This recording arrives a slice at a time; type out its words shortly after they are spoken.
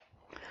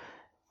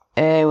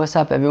what's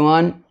up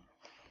everyone?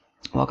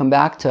 Welcome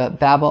back to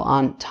Babel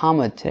on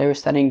Talmud. Today we're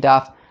studying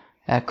Daf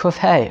Kuf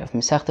Hey of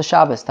Masechta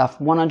Shabbos,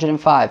 Daf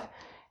 105.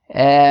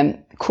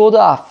 Cool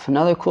daf,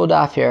 another cool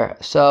daf here.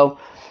 So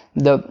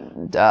the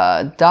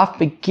daf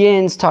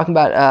begins talking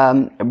about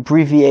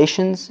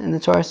abbreviations in the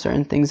Torah,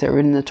 certain things that are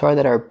written in the Torah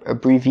that are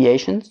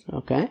abbreviations.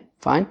 Okay,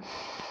 fine.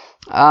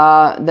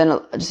 Then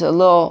just a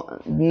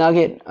little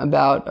nugget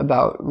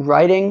about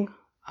writing.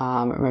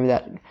 Remember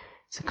that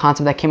it's a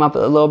concept that came up a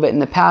little bit in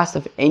the past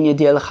of Ein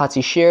Yadiah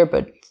L'Chatzi Shir,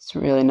 but it's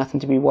really nothing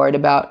to be worried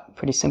about.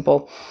 Pretty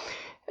simple.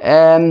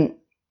 And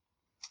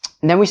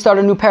then we start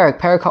a new parak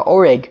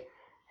HaOreg,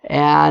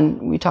 and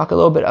we talk a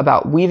little bit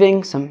about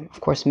weaving, some,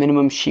 of course,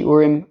 minimum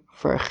shiurim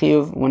for a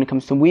chiyuv when it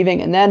comes to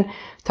weaving, and then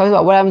talk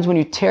about what happens when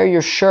you tear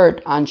your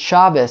shirt on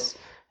Shabbos,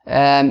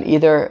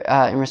 either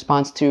in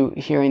response to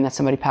hearing that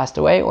somebody passed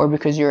away or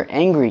because you're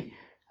angry.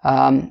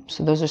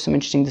 So those are some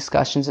interesting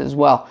discussions as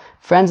well.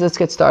 Friends, let's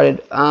get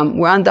started.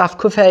 We're on Daf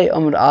Kuf Hey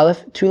Amud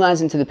Aleph, 2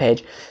 lines into the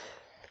page.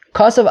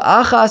 Kasav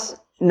achas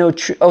no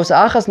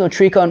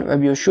trikon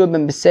Rabbi Yoshua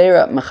ben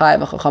Beseira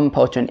Mechayev Chacham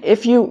Potrin.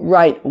 If you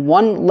write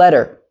one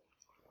letter,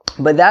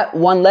 but that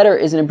one letter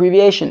is an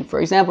abbreviation. For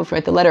example, if you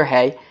write the letter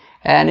Hey,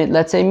 and it,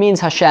 let's say,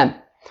 means Hashem.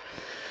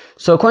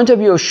 So according to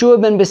Rabbi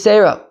Yoshua ben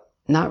Beseira,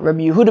 not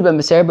Rabbi Yehuda ben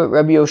Beseira, but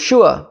Rabbi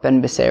Yoshua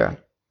ben Beseira.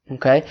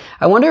 Okay?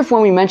 I wonder if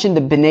when we mentioned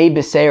the Bnei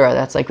Beseira,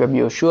 that's like Rabbi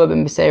Yoshua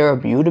ben Beseira,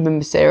 Rabbi Yehuda ben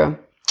Beseira.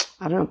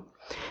 I don't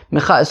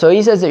know. So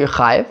he says that you're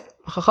Chayev,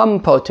 Chacham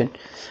Potin.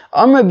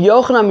 Rabbi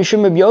Yochanan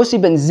Mishum Rabbi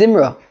Yossi ben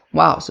Zimra.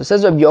 Wow. So it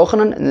says Rabbi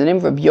Yochanan in the name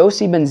of Rabbi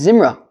Yossi ben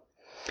Zimra.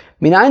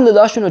 Minayin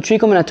l'lashon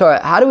u'trikum in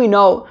Torah. How do we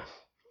know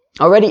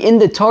already in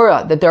the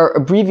Torah that there are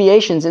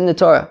abbreviations in the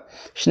Torah?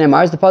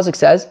 Shneimar, as the pasuk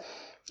says,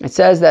 it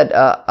says that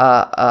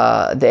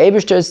the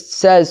Eibishter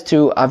says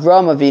to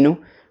Avram Avinu,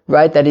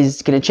 right, that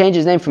he's going to change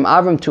his name from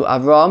Avram to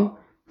Avraham,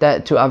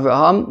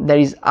 that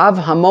he's Av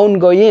Hamon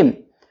Goyim.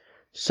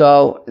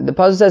 So the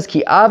pasuk says,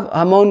 Ki Av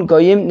Hamon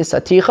Goyim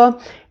Nisaticha,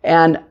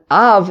 and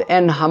Av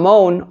and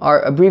Hamon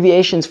are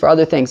abbreviations for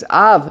other things.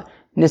 Av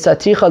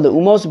Nisaticha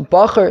le'umos,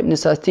 Bacher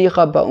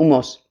Nisaticha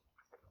ba'umos.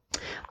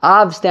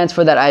 Av stands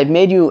for that I have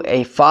made you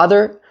a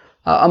father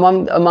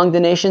among the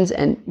nations,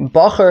 and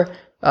Bacher,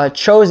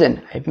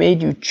 chosen. I've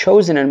made you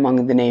chosen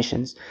among the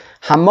nations.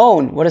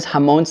 Hamon, what does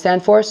Hamon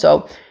stand for?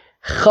 So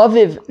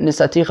Chaviv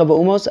Nisaticha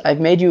ba'umos, I've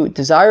made you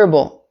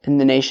desirable in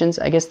the nations.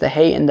 I guess the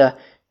Hey and the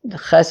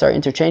Ches are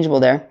interchangeable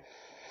there.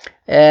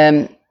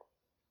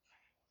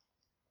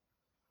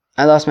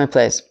 I lost my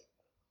place.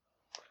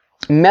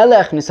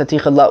 Melech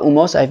Nisaticha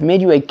la'umos, I've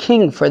made you a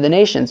king for the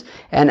nations.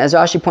 And as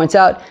Rashi points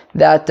out,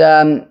 that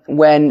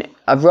when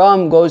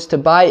Avram goes to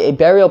buy a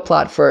burial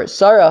plot for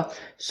Sarah,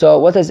 so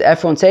what does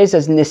Ephron say? He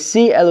says,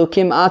 Nisi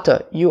Elokim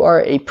Ata, you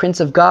are a prince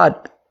of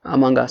God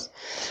among us.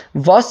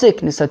 Vasik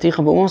Nisaticha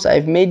ba'umos,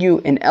 I've made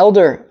you an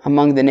elder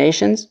among the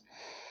nations.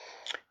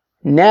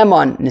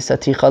 Ne'eman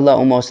Nisaticha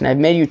la'umos, and I've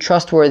made you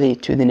trustworthy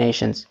to the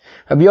nations.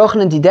 Rabbi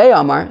Yochanan Didei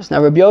Amar, so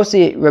now Rabbi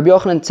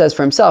Yochanan says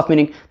for himself,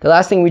 meaning the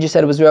last thing we just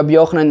said was Rabbi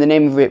Yochanan in the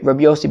name of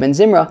Rabbi Yossi ben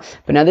Zimra,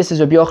 but now this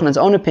is Rabbi Yochanan's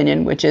own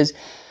opinion, which is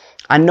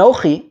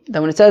Anochi, that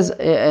when it says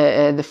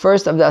the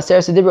first of the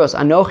Aseret Dibros,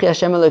 Anochi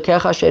Hashem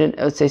Elokecha Asher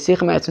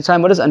Tzeitzichem Eretz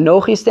Mitzrayim, what does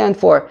Anochi stand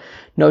for?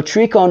 No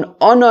trikon,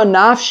 Ono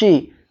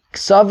Nafshi,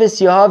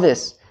 Ksavis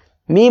Yahavis,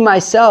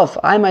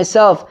 I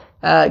myself,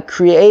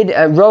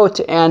 wrote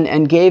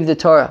and gave the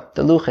Torah,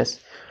 the Luchas.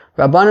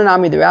 Rabbanan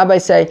Ami, the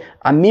rabbis say,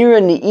 Amira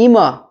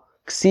Ni'ima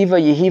Ksiva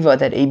Yehiva,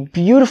 that a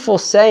beautiful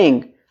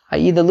saying,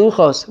 i.e. the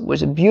Luchos,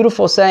 was a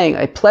beautiful saying,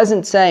 a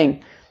pleasant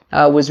saying,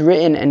 was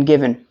written and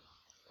given.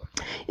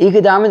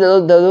 Ikadami,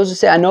 those who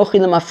say Anochi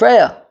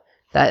Lemafreya,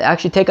 that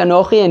actually take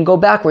Anochi and go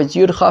backwards,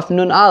 Yud Chaf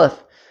Nun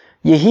Aleph.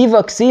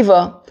 Yehiva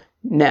Ksiva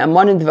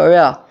Ne'aman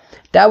Dvareya,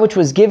 that which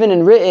was given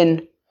and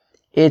written,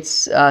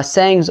 its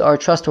sayings are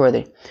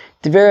trustworthy.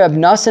 Devar Rab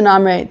Nassan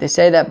Amre, they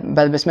say that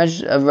by the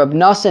Besmedrash of Rab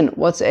Nassan,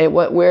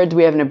 where do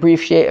we have an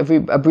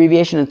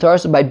abbreviation in the Torah?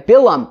 So by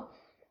Bilam.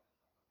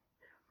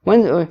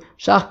 When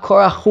Shach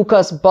Korach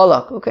Chukas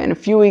Balak. Okay, in a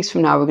few weeks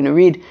from now we're going to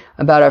read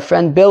about our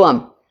friend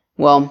Bilam.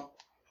 Well,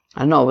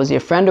 I don't know, was he a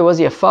friend or was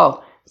he a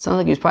foe? It sounds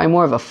like he was probably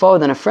more of a foe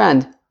than a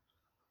friend.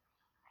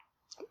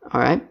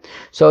 Alright,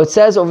 so it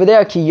says over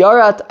there, Ki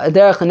Yarat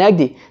Derech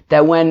Negdi,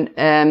 that when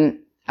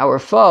our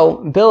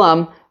foe,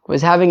 Bilam,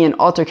 was having an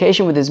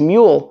altercation with his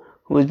mule,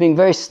 who was being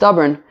very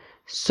stubborn,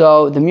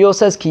 so the mule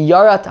says, Ki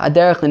Yarat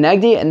Aderech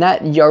Negdi, and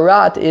that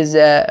Yarat is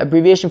an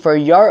abbreviation for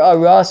Yara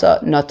Rasa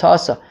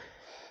Natsa,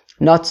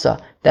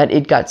 that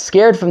it got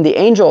scared from the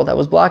angel that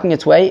was blocking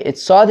its way, it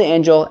saw the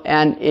angel,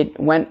 and it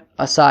went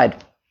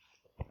aside.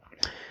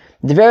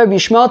 The Rabbi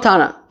Yishmael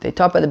Tana, they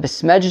taught by the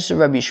Besmedrash of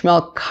Rabbi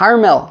Yishmael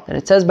Carmel, that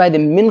it says by the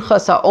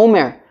Minchas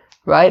HaOmer,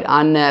 right,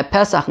 on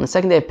Pesach, on the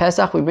second day of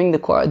Pesach, we bring the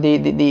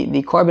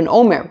Korban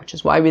Omer, which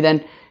is why we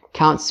then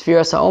count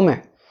Sfiras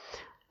HaOmer,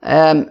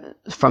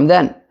 from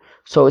then.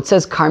 So it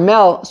says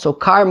Carmel, so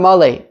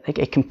Carmale, like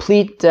a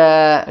complete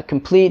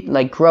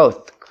like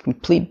growth,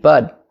 complete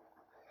bud.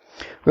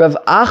 Rav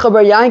Acha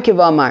bar Yankiv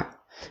Amar,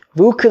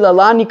 Vu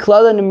kilalani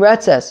klala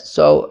nimretzes.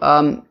 So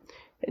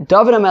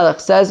David HaMelech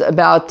says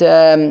about,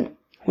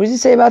 what does he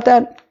say about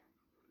that?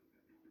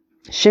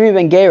 Shimi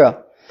ben Gera,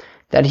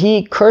 that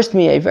he cursed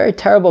me a very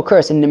terrible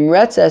curse. And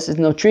nimretzes is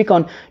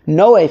notrikon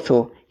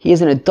noefu. He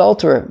is an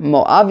adulterer.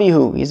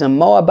 Moavihu. He's a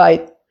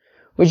Moabite.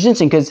 Which is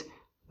interesting because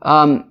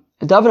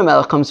David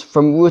HaMelech comes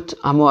from Ruth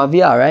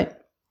HaMoaviyah, right?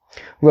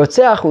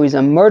 Rotzeahu, he's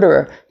a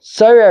murderer.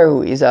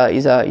 Tsareru, he's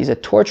a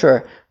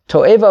torturer.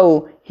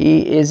 To'evahu,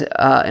 he is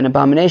an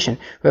abomination.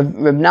 Reb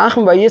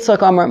Nachman bar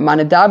Yitzchak Amar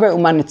Manadaber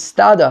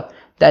u'manitztada,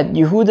 that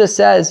Yehuda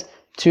says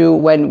to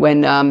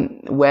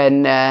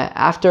when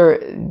after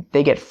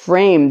they get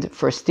framed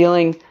for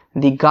stealing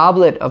the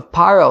goblet of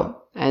Paro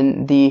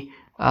and the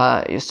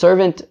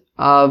servant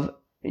of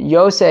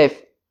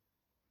Yosef,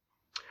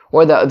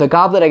 or the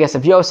goblet, I guess,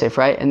 of Yosef,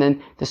 right? And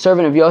then the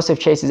servant of Yosef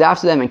chases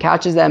after them and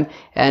catches them.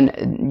 And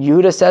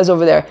Yehuda says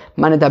over there,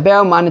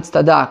 Manadaber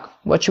u'manitztadak.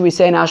 What should we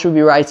say now? Should we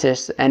be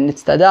righteous? And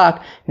nitztadak,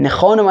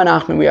 nechonim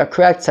anachnu, we are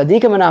correct.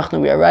 Tzadikim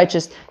anachnu, we are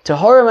righteous.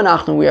 Tehorim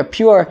anachnu, we are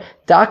pure.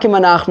 Dakim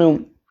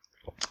anachnu,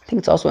 I think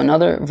it's also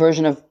another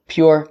version of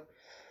pure.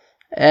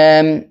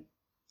 Kedoshim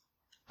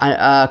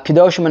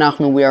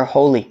anachnu, we are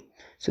holy.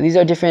 So these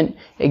are different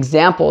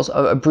examples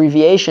of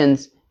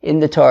abbreviations in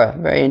the Torah.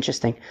 Very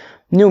interesting.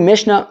 New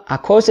Mishnah,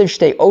 Hakosev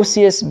Shtei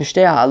Osius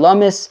B'Shtei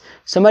Halamis,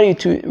 somebody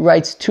who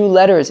writes two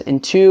letters in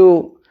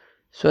two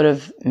sort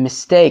of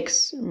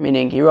mistakes,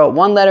 meaning he wrote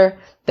one letter,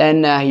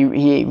 then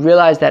he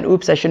realized that,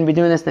 oops, I shouldn't be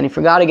doing this, then he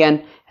forgot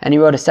again, and he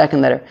wrote a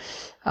second letter.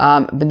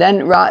 But then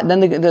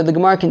the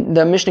Gemara,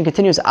 the Mishnah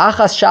continues,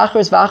 Achas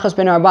Shachris v'Achas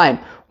Ben Arbaim,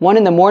 one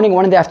in the morning,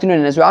 one in the afternoon,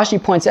 and as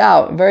Rashi points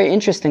out, very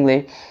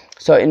interestingly,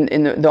 so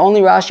in the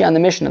only Rashi on the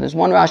Mishnah, there's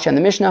one Rashi on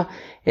the Mishnah,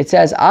 it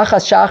says,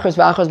 Achas Shachris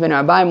v'Achas Ben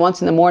Arbaim,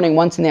 once in the morning,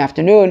 once in the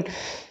afternoon.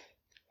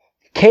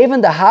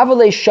 Kavan the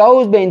Havale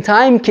shows bein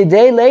time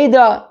kidei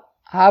leida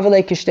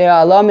Havale kishtei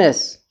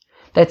alamis.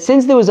 That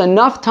since there was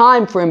enough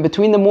time for him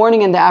between the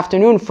morning and the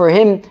afternoon for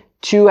him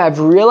to have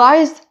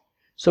realized,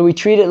 so we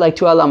treat it like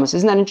two alamas.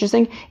 Isn't that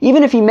interesting?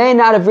 Even if he may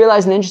not have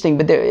realized it interesting,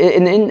 but there,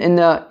 in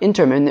the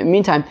interim, in the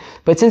meantime,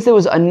 but since there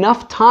was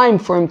enough time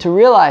for him to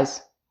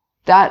realize,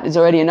 that is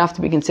already enough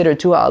to be considered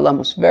two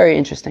alamus. Very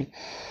interesting.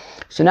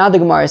 So now the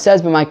Gemara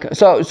says,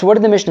 so what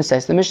did the Mishnah say?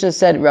 So the Mishnah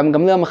said, Rabbi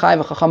Gamliel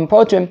Mechayev v'chacham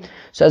potrim.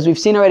 So as we've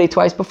seen already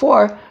twice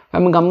before,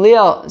 Rabbi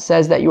Gamliel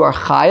says that you are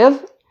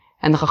chayev,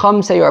 and the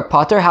chacham say you are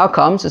pater. How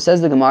come? So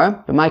says the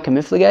Gemara, b'may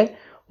kamiflige.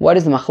 What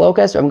is the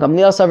machlokas? Rabbi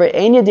Gamliel saver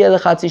ein yediyah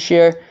lechatzi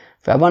shir,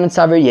 v'Rabbanan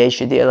saver yesh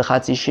yediyah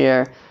lechatzi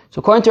shir. So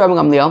according to Rabbi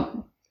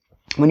Gamliel,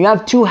 when you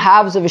have two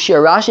halves of a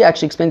shir, Rashi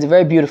actually explains it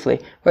very beautifully,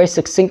 very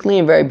succinctly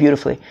and very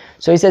beautifully.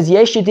 So he says,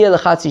 yesh yediyah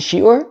lechatzi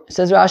shiur,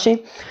 says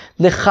Rashi,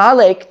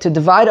 lechalek, to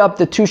divide up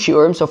the two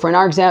shiurim. So for in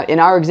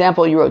our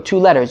example, you wrote two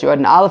letters. You wrote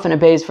an aleph and a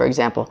beis, for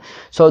example.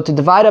 So to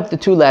divide up the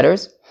two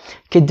letters,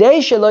 kedei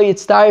shelo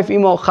yitztarif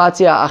imo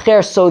chatzia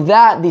acher, so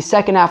that the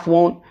second half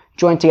won't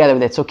join together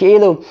with it. So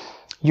keilu,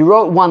 you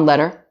wrote one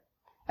letter,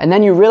 and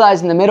then you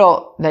realized in the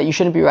middle that you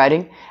shouldn't be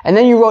writing, and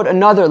then you wrote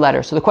another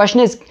letter. So the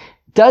question is,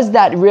 does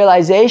that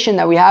realization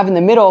that we have in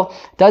the middle,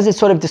 does it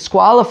sort of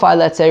disqualify,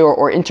 let's say,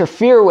 or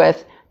interfere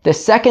with the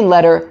second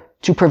letter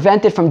to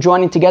prevent it from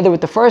joining together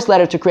with the first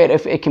letter to create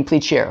a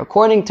complete shir?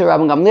 According to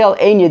Rabbi Gamliel,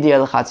 ein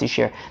yediyah lechatzi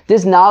shir.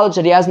 This knowledge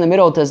that he has in the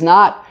middle does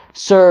not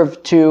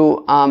serve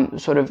to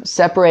sort of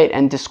separate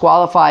and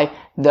disqualify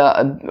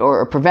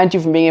or prevent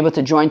you from being able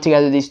to join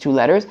together these two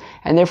letters,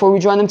 and therefore we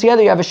join them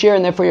together, you have a shir,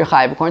 and therefore you're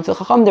chayiv. According to the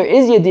Chacham, there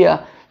is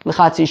yediyah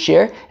lechatzi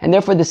shir, and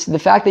therefore the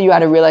fact that you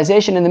had a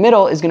realization in the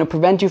middle is going to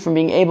prevent you from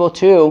being able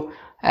to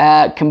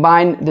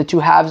combine the two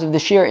halves of the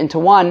shir into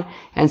one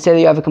and say that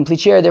you have a complete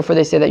shir. Therefore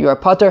they say that you are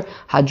pater.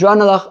 Hadran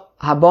alach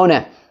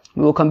habone.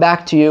 We will come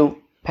back to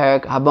you,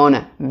 Perek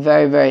Habone.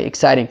 Very, very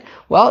exciting.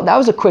 Well, that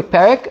was a quick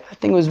Perek. I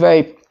think it was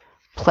very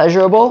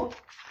pleasurable.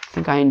 I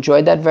think I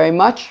enjoyed that very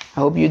much. I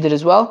hope you did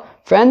as well.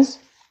 Friends,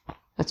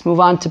 let's move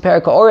on to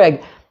Perek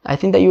HaOreg. I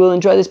think that you will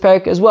enjoy this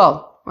Perek as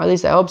well. Or at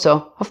least I hope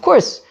so. Of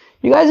course.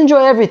 You guys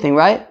enjoy everything,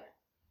 right?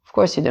 Of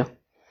course you do.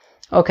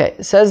 Okay,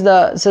 says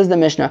the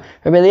Mishnah.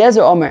 Rabbi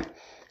Eliezer Omer.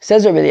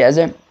 Says Rabbi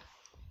Eliezer,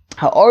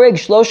 HaOreg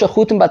shlosha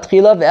chutim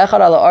batchila ve'echad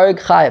ala oreg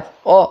chayev.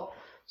 Oh,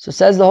 so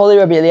says the holy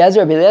Rabbi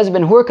Eliezer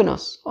ben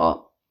Hurkanos.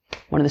 Oh,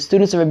 one of the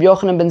students of Rabbi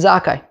Yochanan ben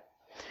Zakkai.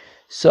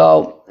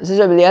 So, this is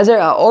Rabbi Eliezer,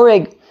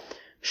 HaOreg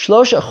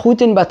shlosha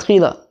chutim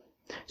batchila.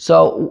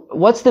 So,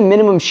 what's the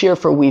minimum shear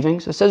for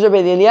weaving? So, says Rabbi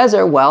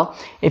Eliezer, well,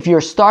 if you're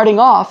starting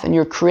off and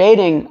you're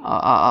creating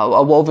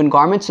a woven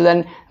garment, so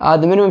then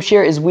the minimum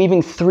shear is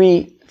weaving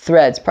 3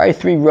 threads, probably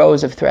 3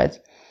 rows of threads.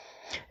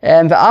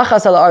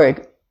 Ve'achas ala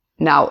oreg.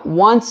 Now,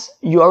 once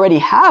you already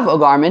have a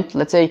garment,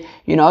 let's say,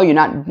 you're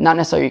not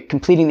necessarily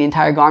completing the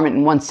entire garment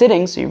in one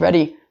sitting, so you've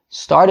already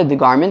started the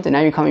garment and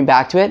now you're coming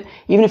back to it.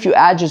 Even if you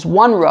add just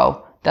 1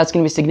 row, that's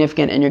going to be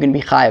significant and you're going to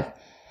be chayiv.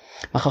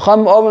 The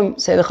Chachamim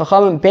say the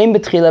Chachamim bein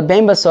betchila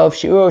bein basov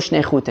shiuro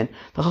shnei chutin.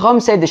 The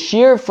Chachamim say the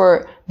shear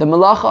for the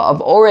malacha of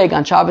oreg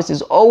on Shabbos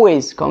is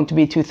always going to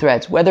be 2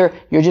 threads, whether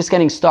you're just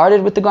getting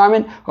started with the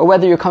garment or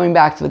whether you're coming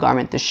back to the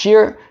garment. The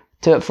shear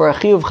for a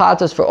chiyuv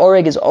chatos, for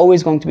oreg, is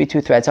always going to be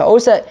 2 threads.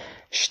 Ha'osa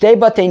shtei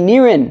batei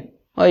nirin,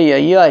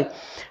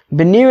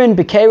 benirin,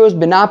 bekeros,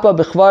 benapa,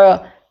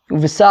 bechvara,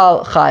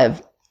 uvesal,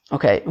 chayev.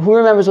 Okay, who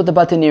remembers what the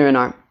batei nirin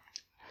are?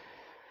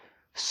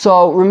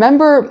 So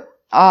remember,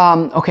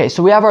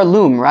 so we have our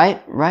loom, right?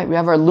 We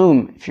have our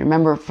loom. If you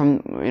remember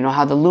from,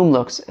 how the loom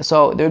looks.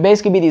 So there would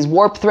basically be these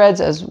warp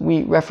threads, as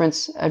we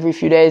reference every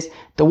few days,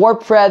 the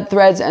warp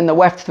threads and the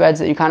weft threads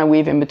that you kind of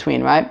weave in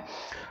between, right?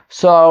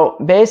 So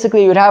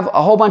basically you would have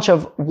a whole bunch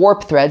of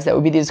warp threads that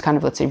would be these kind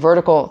of, let's say,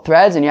 vertical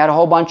threads, and you had a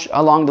whole bunch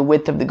along the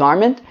width of the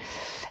garment.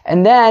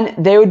 And then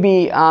they would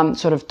be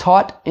sort of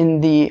taut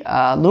in the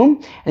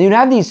loom. And you'd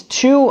have these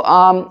 2,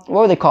 what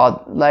were they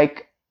called?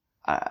 Like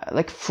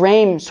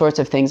frame sorts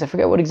of things. I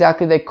forget what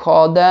exactly they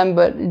called them,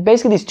 but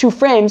basically these 2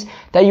 frames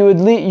that you would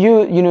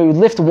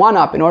lift one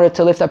up in order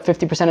to lift up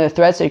 50% of the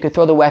thread, so you could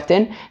throw the weft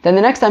in. Then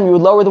the next time you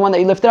would lower the one that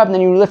you lifted up, and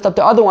then you would lift up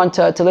the other one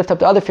to lift up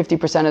the other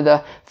 50% of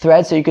the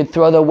thread, so you could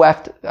throw the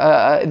weft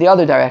the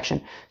other direction.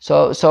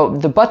 So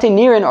the batei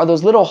nirin are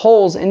those little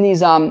holes in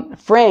these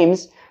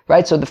frames,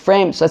 right? So the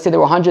frame, so let's say there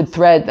were 100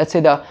 thread, let's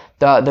say the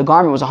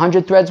garment was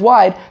 100 threads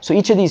wide, so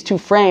each of these 2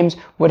 frames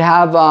would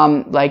have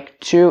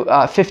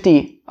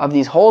 50 of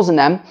these holes in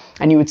them,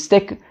 and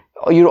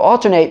you'd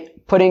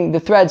alternate putting the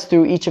threads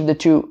through each of the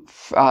 2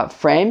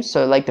 frames.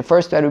 So like the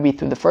first thread would be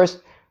through the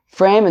first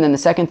frame, and then the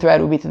second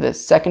thread would be through the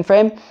second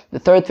frame. The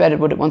third thread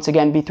would once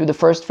again be through the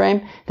first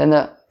frame. Then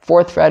the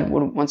fourth thread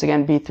would once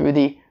again be through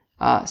the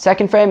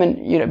second frame,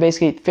 and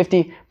basically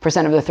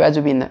 50% of the threads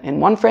would be in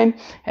one frame,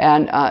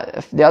 and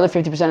the other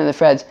 50% of the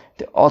threads,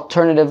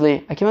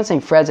 alternatively, I keep on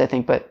saying threads, I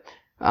think, but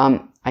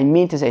I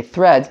mean to say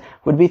threads,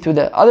 would be through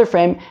the other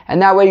frame,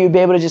 and that way you'd be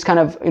able to just kind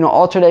of,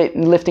 alternate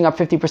lifting up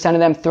 50% of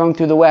them, throwing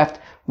through the weft,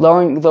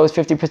 lowering those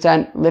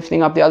 50%,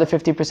 lifting up the other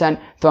 50%,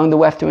 throwing the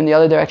weft through in the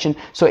other direction.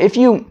 So if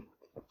you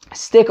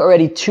stick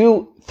already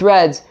 2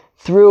 threads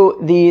through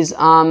these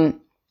batei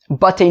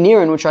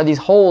nirin, which are these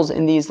holes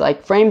in these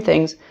like frame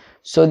things,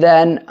 so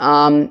then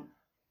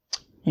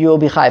you'll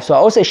be chayiv. So I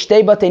also say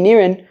shtei batei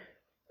nirin.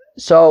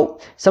 So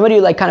somebody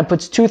who kind of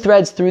puts 2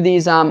 threads through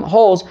these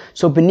holes.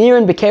 So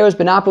benirin, bekeros,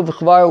 benapu,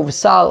 v'chvaru,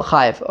 v'sal,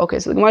 chayiv. Okay,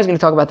 so the Gemara is going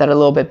to talk about that a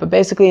little bit. But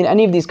basically, in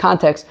any of these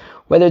contexts,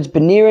 whether it's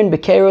benirin,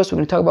 bekeros, we're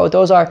going to talk about what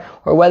those are,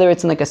 or whether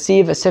it's in like a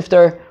sieve, a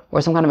sifter,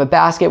 or some kind of a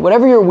basket,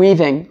 whatever you're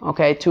weaving.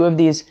 Okay, 2 of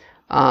these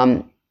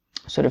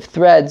sort of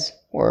threads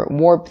or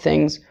warp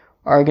things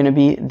are going to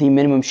be the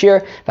minimum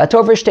shear.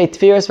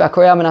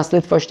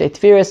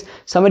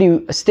 Somebody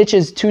who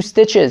stitches 2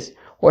 stitches,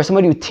 or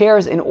somebody who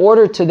tears in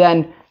order to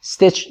then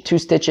stitch 2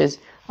 stitches,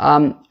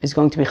 is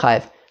going to be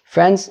chayiv.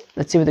 Friends,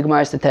 let's see what the Gemara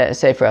has to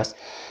say for us.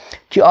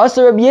 Ki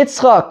also Rabbi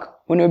Yitzchak,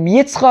 when Rabbi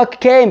Yitzchak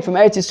came from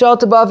Eretz Yisrael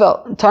to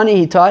Bavel, Tani,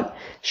 he taught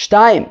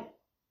Shtayim.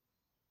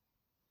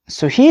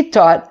 So he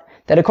taught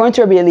that according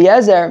to Rabbi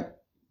Eliezer,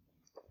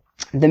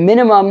 the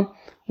minimum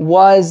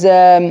was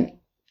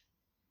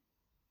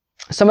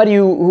somebody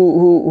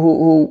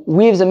who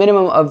weaves a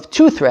minimum of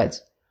 2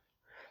 threads.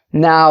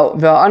 Now,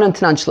 Ve'anan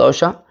Tanan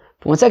Shlosha.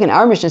 But one second,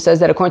 our Mishnah says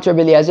that according to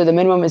Rabbi Eliezer, the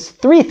minimum is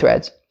 3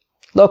 threads.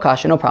 Lo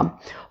kasha, no problem.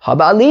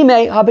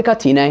 Haba'alime,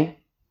 habikatine.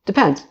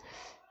 Depends.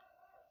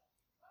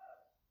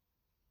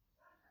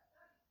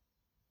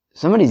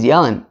 Somebody's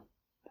yelling.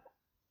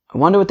 I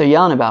wonder what they're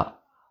yelling about.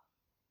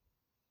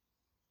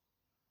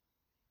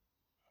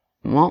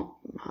 Well,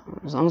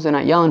 as long as they're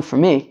not yelling for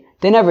me.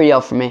 They never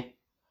yell for me.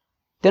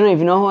 They don't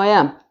even know who I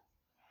am.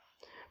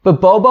 But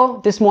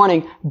Bobo, this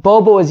morning,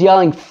 Bobo was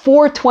yelling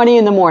 4:20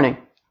 in the morning.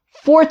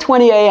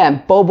 4:20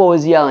 a.m. Bobo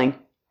was yelling.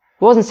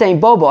 He wasn't saying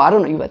Bobo. I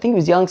don't know. I think he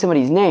was yelling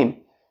somebody's name.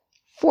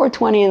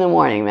 4:20 in the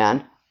morning,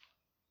 man.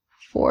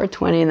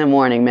 4:20 in the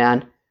morning,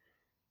 man.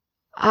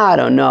 I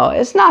don't know.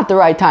 It's not the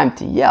right time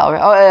to yell.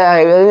 Oh,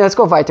 let's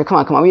go weiter. Come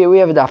on. We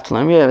have a daf to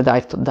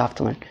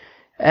learn.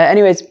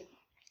 Anyways,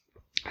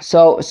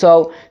 so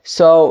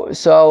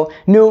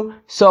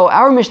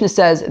our Mishnah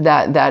says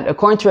that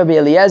according to Rabbi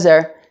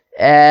Eliezer,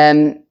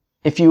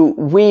 if you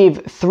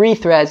weave 3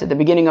 threads at the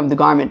beginning of the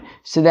garment,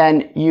 so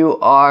then you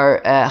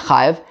are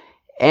chayiv.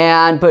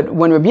 But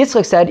when Rabbi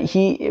Yitzchak said,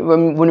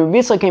 when Rabbi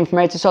Yitzchak came from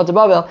Eretz Yisrael to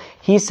Bavel,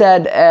 he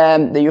said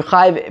that you're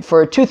chayiv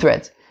for 2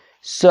 threads.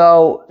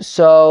 So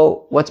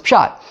what's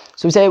pshat?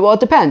 So we say, well, it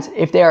depends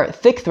if they are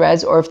thick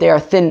threads or if they are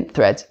thin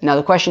threads. Now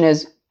the question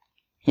is,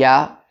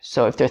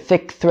 so if they're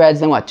thick threads,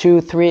 then what?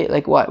 2, 3,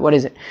 like what? What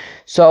is it?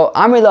 So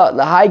Amrila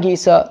lahai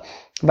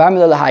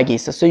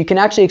gisa. So you can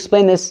actually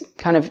explain this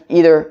kind of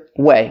either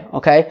way,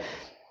 okay?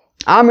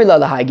 Amrila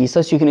lahai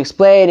gisa, so you can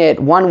explain it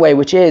one way,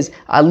 which is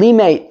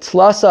alime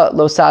tlasa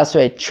lo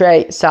sasre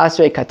tre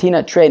sasre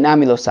katina tre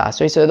nami lo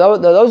sasre. So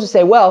those who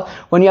say, well,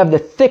 when you have the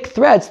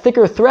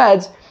thicker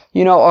threads,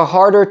 are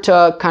harder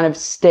to kind of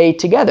stay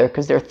together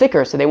because they're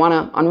thicker, so they want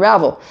to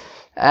unravel.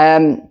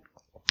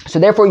 So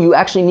therefore, you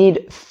actually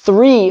need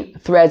 3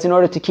 threads in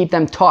order to keep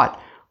them taut.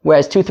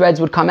 Whereas 2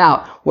 threads would come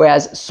out.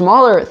 Whereas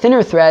smaller,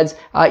 thinner threads,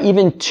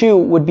 even 2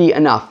 would be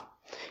enough.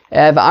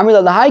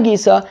 V'amrila lahai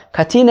gisa,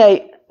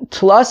 katine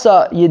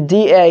Tlasa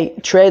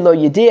yedie tre lo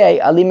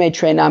yedie alime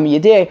tre nam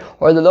yedie,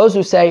 or those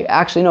who say,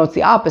 actually no, it's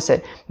the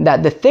opposite,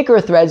 that the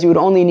thicker threads you would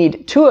only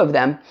need 2 of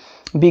them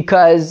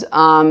because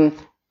 2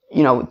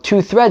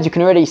 threads you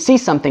can already see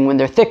something when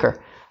they're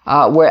thicker.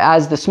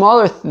 Whereas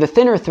the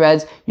thinner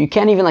threads, you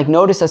can't even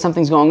notice that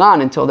something's going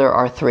on until there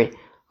are 3.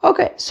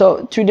 Okay,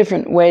 so 2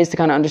 different ways to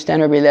kind of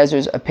understand Rabbi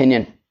Eliezer's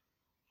opinion.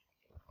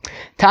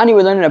 Tani,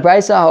 we're learning a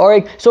Braisa,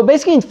 Oreg. So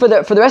basically, for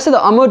the rest of the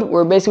Amud,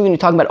 we're basically going to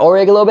be talking about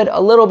Oreg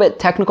a little bit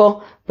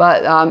technical,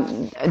 but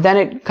then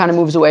it kind of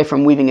moves away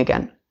from weaving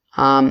again.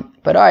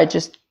 But all right,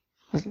 it's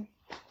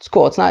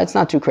cool. It's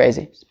not too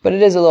crazy, but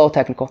it is a little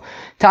technical.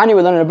 Tani,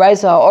 we're learning a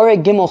Braisa,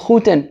 Oreg Gimel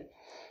Chutin.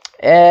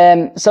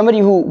 Somebody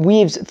who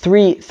weaves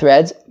 3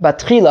 threads,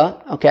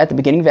 Batchila, okay, at the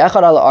beginning,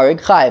 Ve'echad ala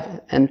Oreg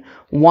Chayiv, and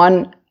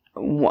one.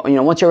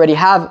 Once you already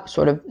have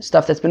sort of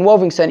stuff that's been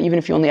woven, so even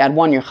if you only add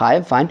 1, you're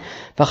chayiv, fine.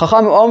 Say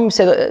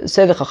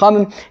the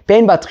chachamim,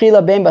 bein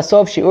batchila, bein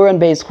basov, shiuran,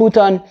 beis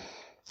chutan.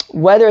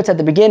 Whether it's at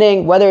the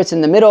beginning, whether it's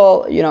in the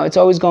middle, it's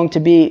always going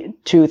to be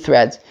 2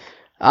 threads.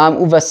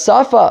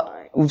 Uvsafa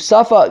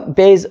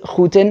beis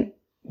chutin,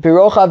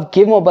 birochav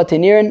gimel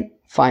batenirin,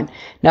 fine.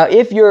 Now,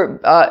 if you're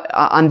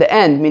on the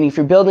end, meaning if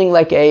you're building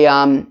like a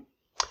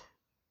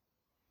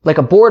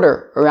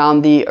border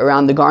around the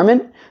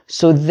garment,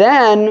 so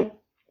then.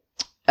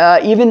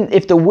 Even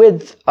if the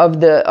width of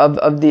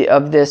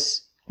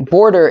this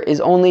border is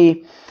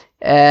only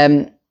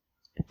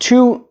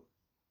 2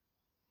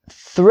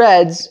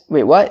 threads.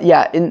 Wait, what?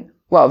 Yeah.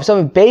 If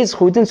some beis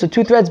chutin, so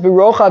 2 threads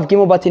birochav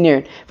gimel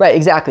batinir. Right,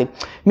 exactly.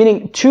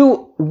 Meaning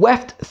 2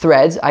 weft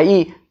threads,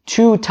 i.e.,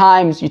 2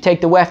 times you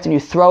take the weft and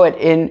you throw it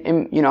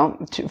in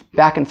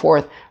back and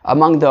forth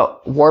among the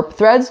warp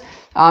threads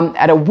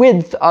at a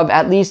width of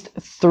at least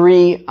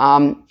 3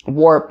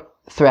 warp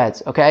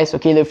threads. Okay, so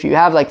if you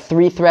have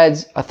 3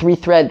 threads, a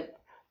 3-thread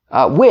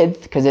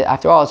width, because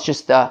after all it's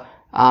just the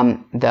I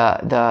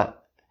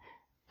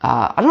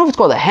don't know if it's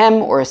called a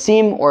hem or a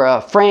seam or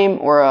a frame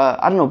or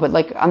I don't know, but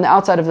on the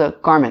outside of the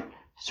garment,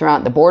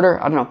 surround the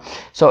border, I don't know.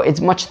 So it's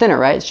much thinner,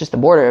 right? It's just the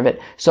border of it.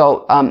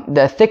 So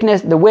the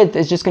thickness, the width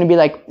is just going to be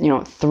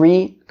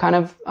 3 kind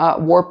of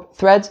warp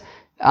threads.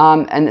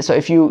 And so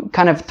if you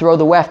kind of throw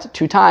the weft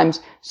 2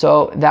 times,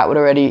 so that would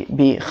already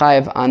be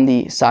chayiv on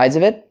the sides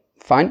of it.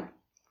 Fine.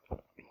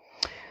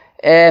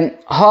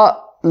 Ha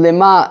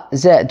lema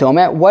ze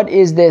dome. What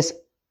is this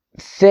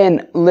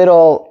thin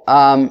little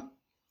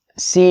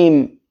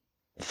seam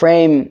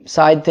frame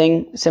side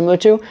thing similar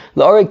to?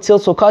 La'orig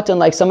tziltzul katan,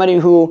 like somebody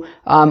who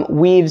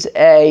weaves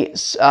a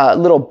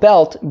little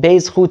belt,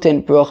 beis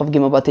chutin birochav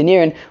gimel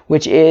batinirin,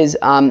 which is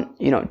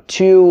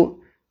 2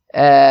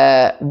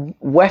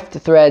 weft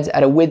threads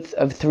at a width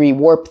of 3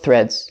 warp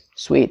threads.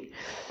 Sweet.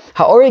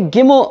 Ha'orig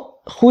gimel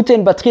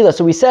chutin batchila.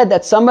 So we said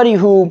that somebody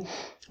who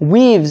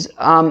weaves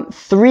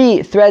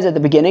 3 threads at the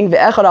beginning,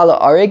 ve'echad ala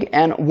arig,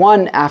 and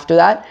 1 after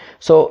that.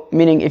 So,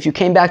 meaning if you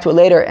came back to it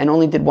later and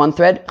only did 1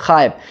 thread,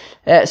 chayiv.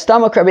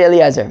 Stamak Rabbi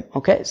Eliezer.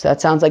 Okay, so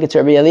that sounds like it's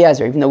Rabbi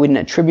Eliezer, even though we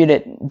didn't attribute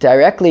it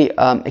directly,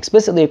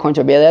 explicitly according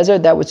to Rabbi Eliezer.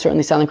 That would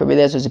certainly sound like Rabbi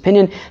Eliezer's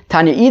opinion.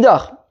 Tanya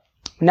idach.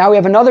 Now we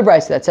have another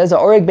brayso that says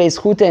arig beis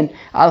chutin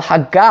al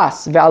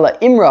hagas ve'ala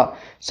imra.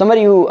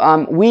 Somebody who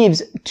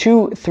weaves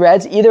 2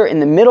 threads either in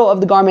the middle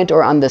of the garment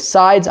or on the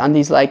sides, on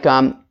these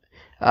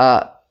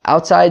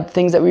outside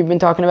things that we've been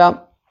talking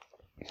about.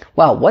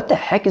 Wow, what the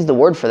heck is the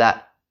word for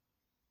that?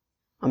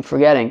 I'm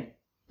forgetting.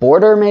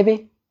 Border,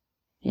 maybe?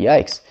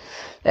 Yikes.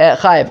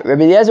 Chayiv.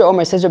 Rabbi Eliezer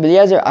Omer says, Rabbi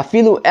Eliezer,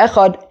 afilu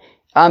echad,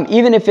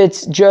 even if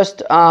it's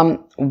just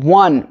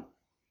 1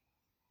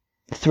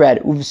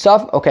 thread.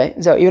 Okay,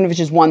 so even if it's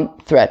just 1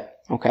 thread,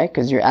 okay,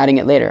 because you're adding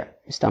it later.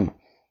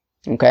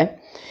 Okay.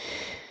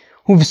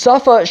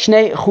 Uvsafa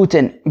shnei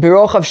chutin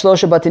birochav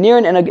shlosha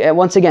batinirin, and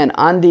once again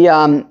on the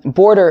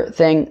border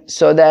thing.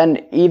 So then,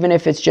 even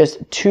if it's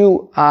just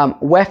 2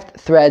 weft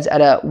threads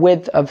at a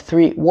width of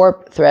 3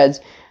 warp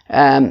threads,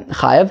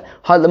 chayav.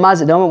 Had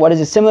lemazadoma. What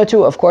is it similar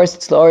to? Of course,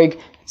 it's laorig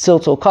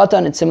tziltzul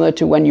katan. It's similar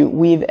to when you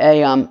weave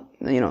a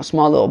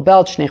small little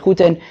belt, shnei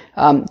chutin,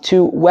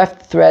 2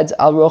 weft threads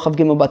al rochav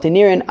gimel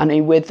batinirin on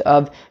a width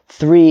of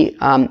 3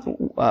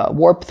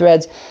 warp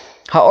threads.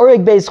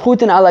 Ha'orig beis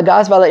chutin ala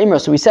gas v'ala imra.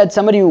 So we said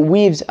somebody who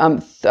weaves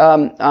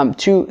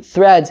 2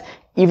 threads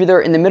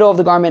either in the middle of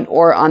the garment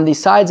or on the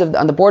sides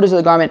on the borders of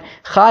the garment,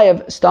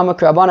 chayav stamak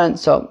rabbanan.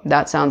 So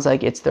that sounds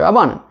like it's the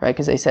rabbanan, right?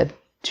 Because they said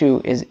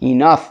 2 is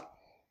enough.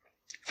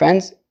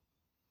 Friends,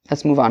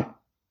 let's move on.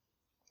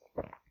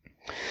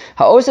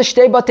 Ha'osa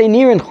shtei batei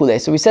nirin chule.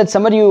 So we said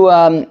somebody who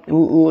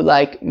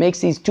makes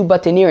these 2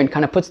 batei nirin,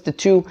 kind of puts the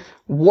 2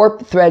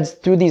 warp threads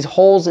through these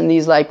holes in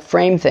these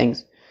frame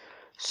things.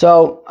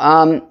 So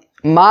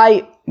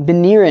my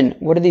benirin,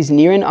 what are these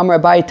nirin? Amar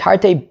Abai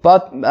tarte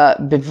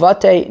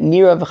bivate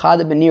nira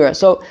v'chada benira.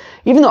 So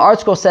even the art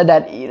school said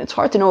that it's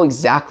hard to know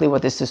exactly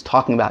what this is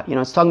talking about.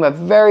 It's talking about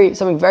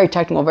something very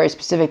technical, very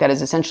specific that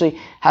is essentially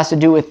has to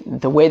do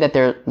with the way that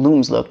their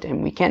looms looked,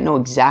 and we can't know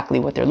exactly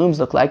what their looms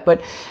look like.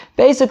 But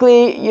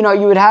basically, you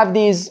would have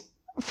these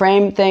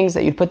frame things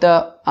that you'd put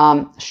the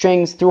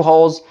strings through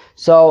holes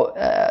So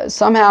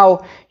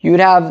somehow you would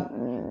have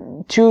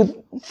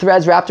 2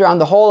 threads wrapped around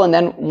the hole and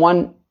then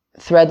 1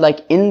 thread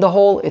like in the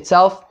hole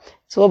itself.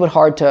 It's a little bit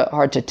hard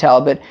to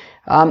tell, but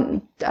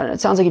it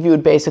sounds like if you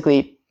would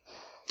basically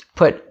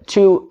put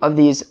 2 of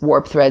these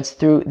warp threads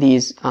through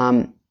these,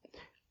 I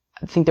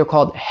think they're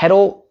called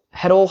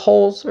heddle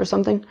holes or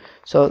something.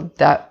 So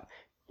that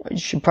you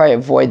should probably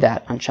avoid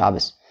that on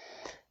Shabbos.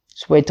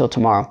 Just wait till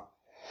tomorrow.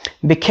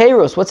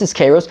 B'keiros, what's this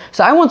keiros?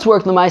 So I once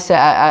worked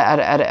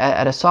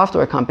at a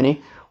software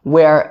company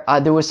where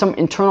there was some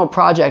internal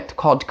project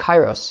called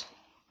Kairos.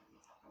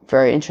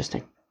 Very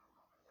interesting.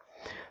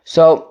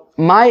 So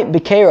my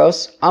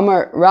b'keiros,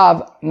 Amar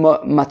Rav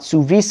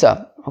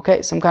Matsuvisa,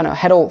 okay, some kind of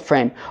heddle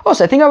frame. Oh,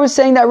 so I think I was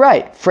saying that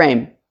right.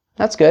 Frame.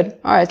 That's good.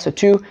 All right, so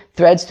 2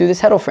 threads through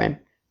this heddle frame.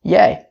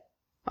 Yay.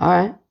 All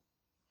right.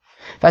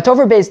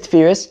 Vatover based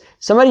tfiris,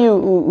 somebody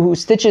who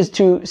stitches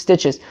 2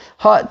 stitches.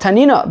 Ha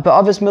tanina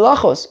ba'avis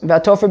milachos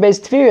vatover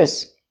based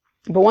tfiris.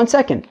 But 1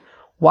 second,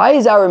 why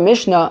is our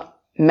Mishnah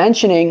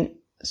mentioning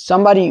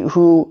somebody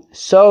who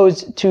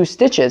sews 2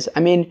 stitches? I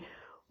mean,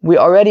 we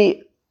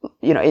already,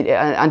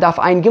 on Daf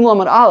Ayin Gimel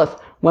Amud Aleph,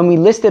 when we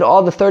listed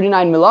all the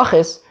 39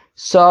 milachos,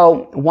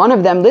 so one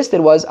of them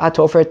listed was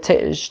hatofer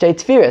shtei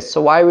tfiris.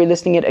 So why are we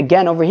listing it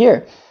again over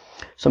here?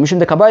 So mishum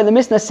dekabar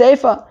lemisna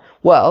seifa.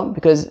 Well,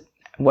 because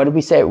what did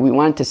we say? We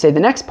wanted to say the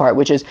next part,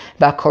 which is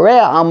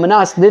Vakorea al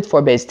manas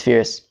litfor based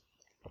tfiris.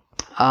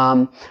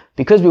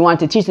 Because we wanted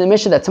to teach in the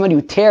Mishnah that somebody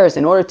who tears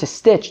in order to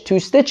stitch 2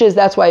 stitches,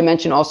 that's why I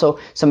mentioned also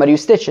somebody who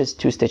stitches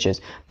 2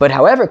 stitches. But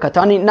however,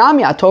 katani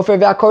nami atofer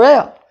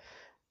vakorea.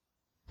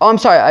 Oh, I'm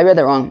sorry, I read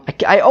that wrong.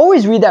 I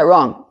always read that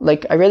wrong.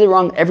 Like, I read it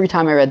wrong every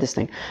time I read this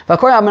thing.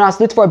 Vakorea al manas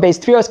litfor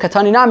based tfiros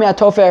katani nami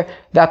atofer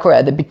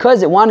vakorea. That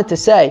because it wanted to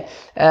say,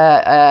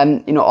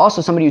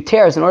 also somebody who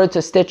tears in order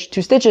to stitch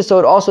 2 stitches, so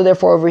it also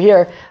therefore over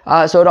here,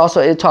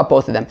 it taught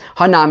both of them.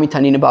 Hanami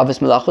tanina ba'avis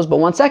melachos. But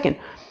 1 second.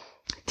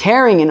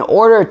 Tearing in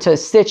order to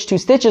stitch 2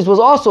 stitches was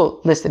also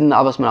listed in the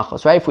Avos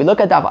Menachos, right? If we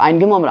look at Daf Ayin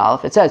Gimel Amud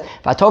Aleph, it says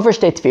Vatofer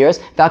shtei tfiros,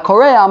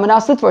 Vakorea al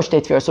manas litfor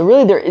shtei tfiros. So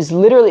really, it's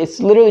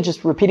literally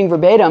just repeating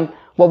verbatim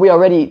what we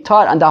already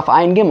taught on Daf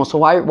Ayin Gimel. So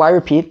why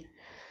repeat?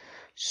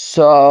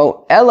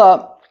 So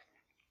Ella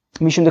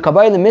Mishum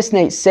dekabayil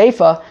misnei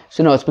seifa.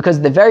 So no, it's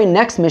because the very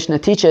next Mishnah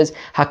teaches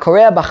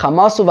Hakorea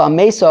b'chamasu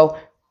v'ameso,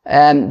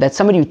 that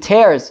somebody who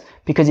tears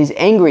because he's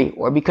angry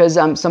or because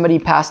somebody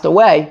passed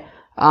away.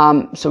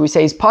 So we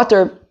say he's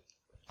pater.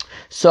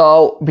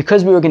 So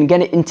because we were going to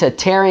get into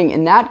tearing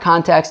in that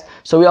context,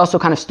 so we also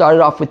kind of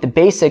started off with the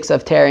basics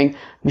of tearing.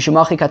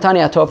 Mishumachi katani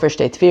hatofer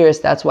shtei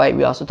tfiris. That's why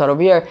we also taught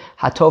over here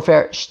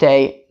hatofer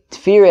shtei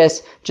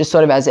tfiris, just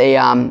sort of as a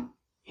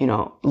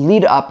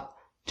lead up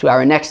to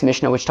our next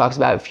Mishnah, which talks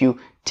about if you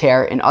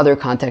tear in other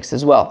contexts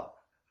as well.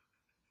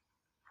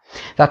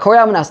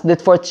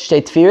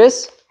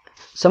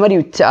 Somebody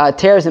who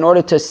tears in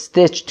order to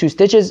stitch 2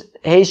 stitches.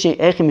 How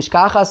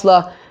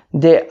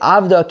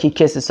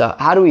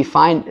do we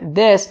find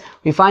this?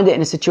 We find it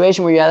in a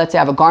situation where you, let's say,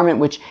 have a garment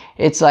which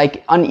it's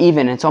like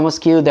uneven. It's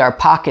almost cute. There are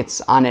pockets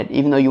on it,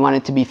 even though you want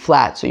it to be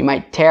flat. So you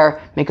might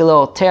make a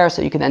little tear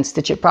so you can then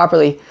stitch it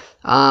properly.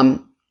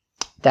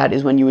 That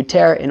is when you would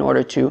tear in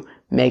order to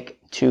make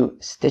 2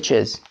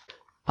 stitches.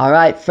 All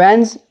right,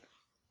 friends.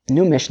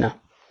 New Mishnah.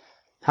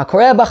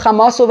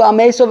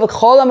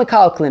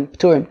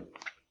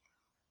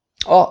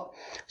 Oh,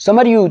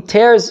 somebody who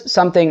tears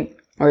something,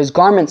 or his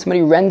garment,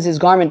 somebody rends his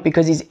garment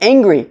because he's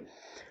angry,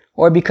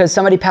 or because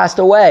somebody passed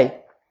away,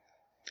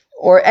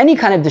 or any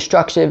kind of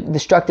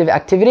destructive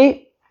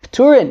activity,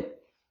 p'turin.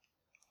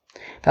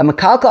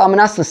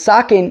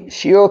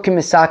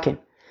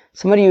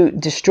 Somebody who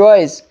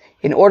destroys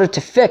in order to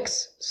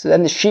fix, so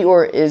then the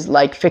shiur is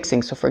like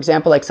fixing. So for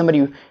example, like somebody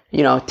who,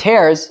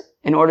 tears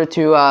in order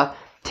to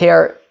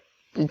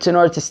in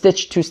order to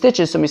stitch 2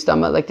 stitches, so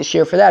mistama, like the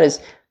shiur for that is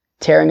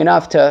tearing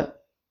enough to,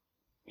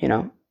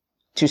 2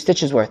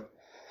 stitches worth.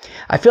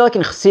 I feel like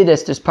in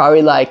Chassidus, there's probably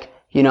a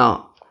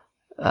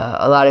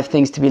lot of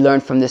things to be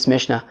learned from this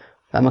Mishnah.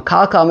 That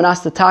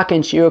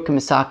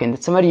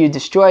somebody who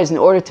destroys in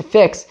order to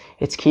fix,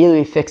 it's ki'ilu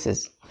he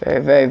fixes.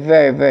 Very, very,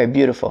 very, very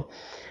beautiful.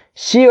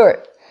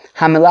 Shiur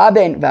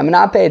hamelaben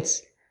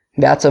v'amenapetz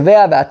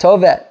v'atzoveh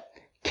v'atovet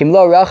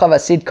kimlo rechav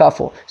asid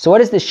kaful. So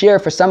what is the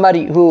shiur for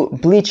somebody who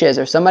bleaches,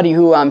 or somebody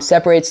who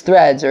separates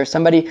threads, or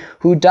somebody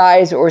who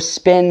dyes or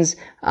spins?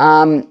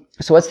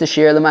 So what's the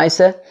shiur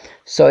l'maaseh?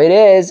 So it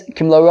is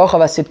kimlo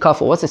rochav asid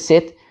kaful. What's a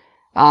sit?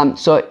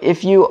 So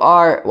if you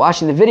are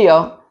watching the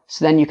video,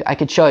 so then I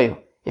could show you.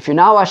 If you're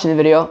not watching the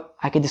video,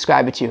 I could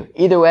describe it to you.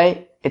 Either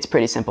way, it's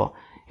pretty simple.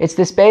 It's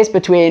the space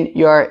between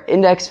your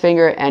index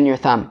finger and your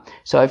thumb.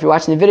 So if you're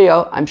watching the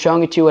video, I'm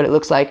showing it to you what it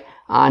looks like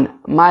on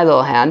my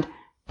little hand.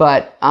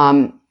 But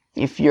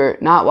if you're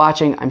not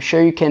watching, I'm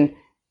sure you can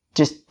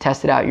just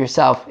test it out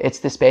yourself. It's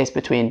the space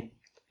between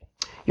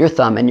your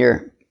thumb and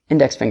your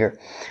index finger.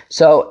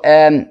 So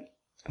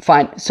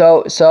fine.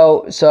 So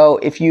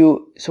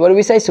what do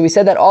we say? So we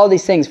said that all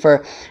these things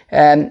for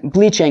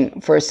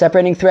bleaching, for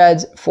separating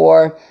threads,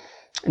 for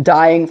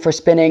dyeing, for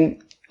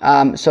spinning,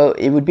 So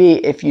it would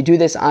be if you do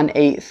this on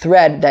a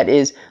thread that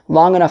is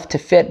long enough to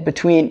fit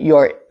between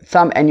your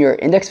thumb and your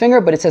index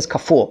finger, but it says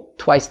kaful,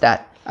 twice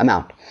that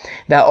amount.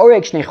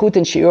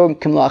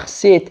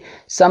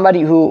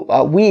 Somebody who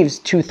weaves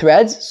 2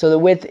 threads, so the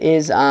width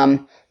is,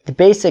 the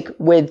basic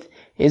width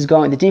is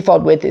the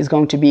default width is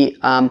going to be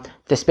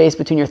the space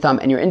between your thumb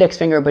and your index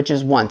finger, but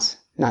just once,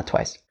 not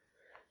twice.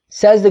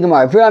 Says the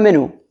Gemara,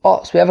 V'raminu.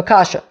 Oh, so we have a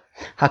kasha.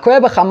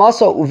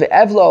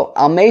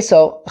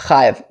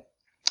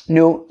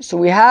 No, so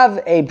we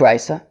have a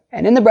brisa,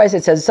 and in the brisa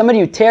it says somebody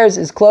who tears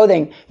his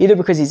clothing either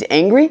because he's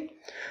angry,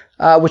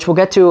 which we'll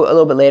get to a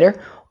little bit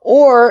later,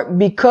 or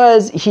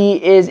because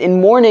he is in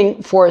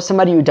mourning for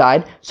somebody who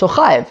died, so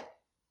chayev.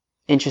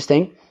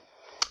 Interesting.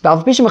 He's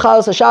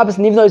nonetheless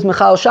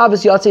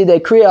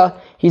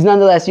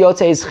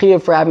yotze is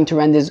chayev for having to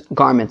rend his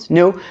garments.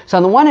 No. So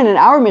on the one hand, in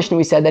our Mishnah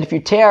we said that if you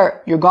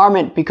tear your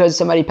garment because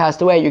somebody passed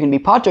away, you're going to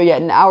be patur.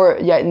 Yet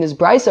in this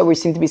brisa we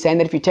seem to be saying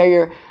that if you tear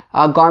your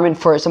garment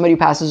for somebody who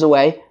passes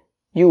away,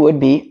 you would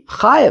be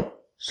chayev.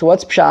 So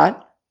what's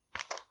pshat?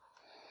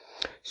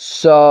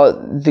 So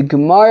the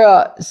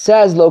Gemara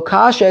says, Lo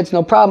kasha, it's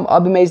no problem.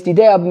 Abba meis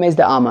didei, abba meis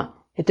da'ama.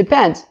 It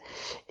depends.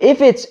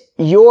 If it's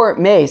your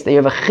mace that you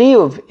have a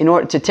chiyuv in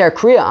order to tear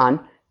kriya on,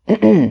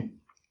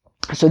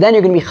 so then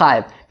you're going to be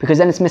chayev, because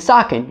then it's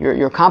misakin.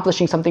 You're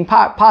accomplishing something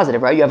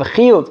positive, right? You have a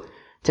chiyuv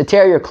to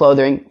tear your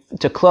clothing,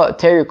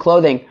 tear your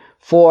clothing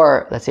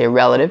for, let's say, a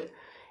relative,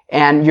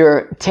 and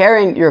you're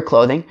tearing your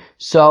clothing,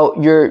 so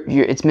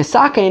it's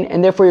misakin,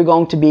 and therefore you're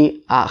going to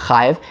be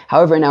chayev.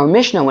 However, in our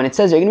Mishnah, when it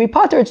says you're going to be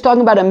patur, it's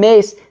talking about a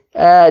mace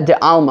de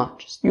alma.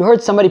 You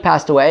heard somebody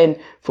passed away, and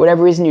for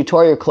whatever reason you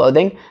tore your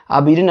clothing,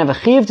 but you didn't have a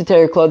chiyuv to tear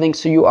your clothing,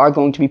 so you are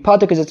going to be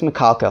patur because it's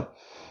mekalka.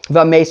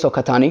 Va meso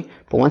katani.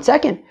 But one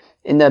second,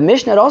 in the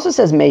Mishnah it also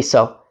says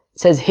meso. It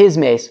says his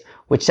mace,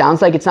 which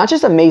sounds like it's not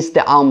just a mace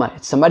de alma.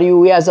 It's somebody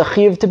who has a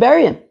chiyuv to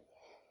bury him.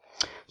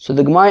 So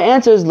the Gemara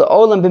answers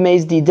le'olam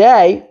b'meis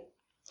didei.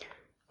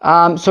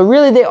 So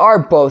really they are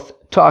both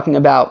talking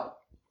about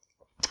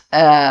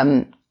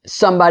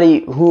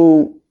somebody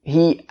who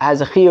he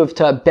has a chiyuv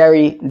to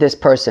bury this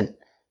person.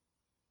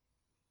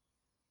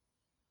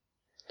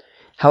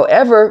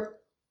 However,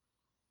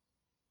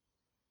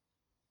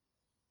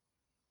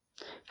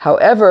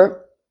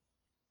 However,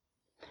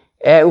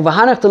 the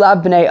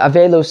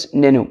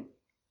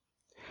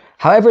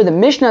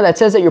Mishnah that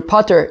says that you're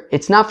patur,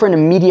 it's not for an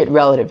immediate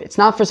relative. It's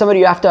not for somebody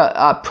you have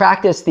to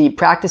practice the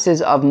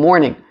practices of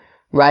mourning,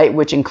 right,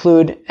 which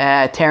include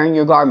tearing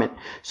your garment.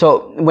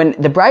 So when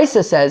the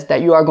Brisa says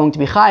that you are going to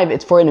be chayiv,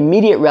 it's for an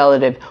immediate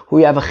relative who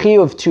you have a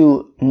chiyuv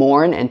to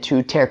mourn and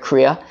to tear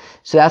kriya.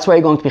 So that's why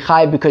you're going to be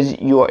chayiv, because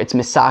it's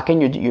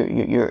misakin,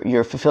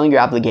 you're fulfilling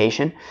your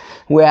obligation.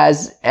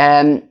 Whereas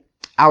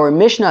our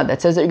Mishnah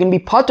that says that you're going to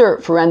be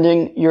patur for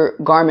rendering your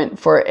garment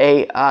for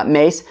a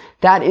mace,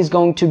 that is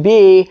going to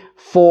be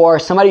for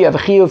somebody you have a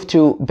chiyuv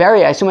to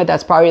bury. I assume that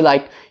that's probably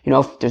like,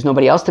 if there's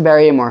nobody else to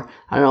bury him, or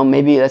I don't know,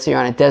 maybe let's say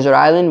you're on a desert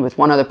island with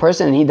one other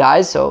person and he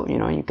dies, so you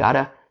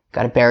gotta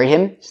bury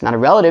him. It's not a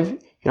relative. You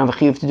don't have a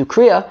chiyuv to do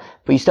kriya,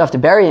 but you still have to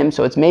bury him,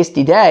 so it's meis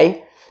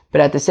didei. But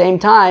at the same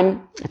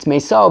time, it's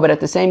meiso, but at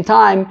the same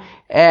time,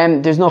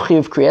 there's no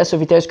chiyuv kriya. So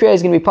if he tears kriya,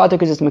 he's going to be patur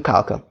because it's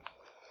mekalka.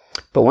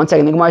 But one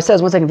second, the Gemara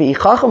says,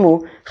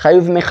 v'ichachamu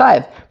chayuv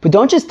mechayev. But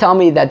don't just tell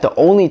me that the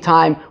only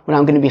time when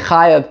I'm going to be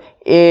chayev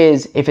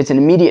is if it's an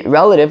immediate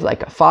relative,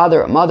 like a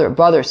father, a mother, a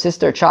brother,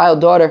 sister,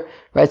 child, daughter,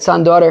 right,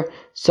 son, daughter.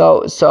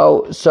 So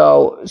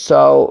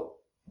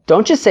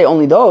don't just say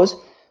only those.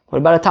 What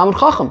about a Talmud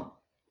Chacham?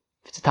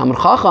 If it's a Talmud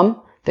Chacham,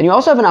 then you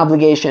also have an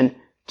obligation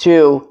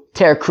to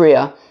tear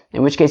kriya,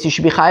 in which case you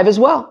should be chayev as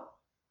well.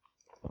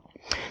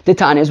 The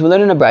Tanya is, we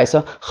learn in a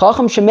brisa,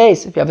 Chacham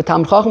shemeis, if you have a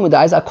Talmud Chacham who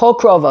dies, Akol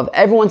Krovav,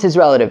 everyone's his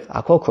relative.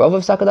 Akol Krovav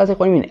Sakadatik,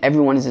 what do you mean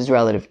everyone is his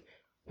relative?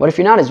 What if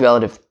you're not his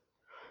relative?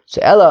 So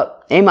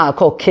Ella, Ema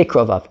Akol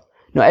Kikrovav.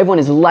 No, everyone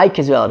is like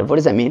his relative. What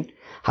does that mean?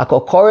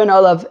 Hakol Korin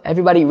Olav,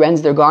 everybody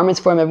rends their garments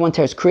for him, everyone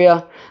tears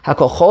kriya.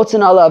 Hakol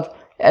Chotzin Olav,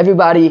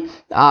 everybody,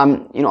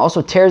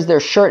 also tears their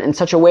shirt in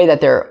such a way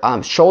that their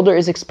shoulder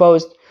is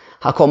exposed.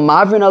 Hakol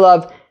Mavrin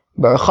Olav,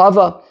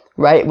 Berchava,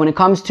 right? When it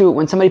comes to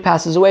when somebody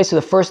passes away, so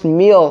the first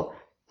meal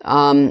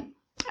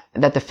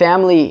that the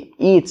family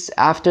eats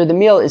after the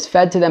meal is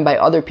fed to them by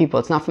other people.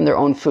 It's not from their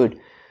own food.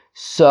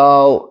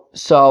 So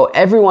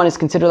everyone is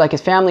considered like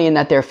his family in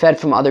that they're fed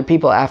from other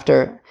people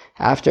after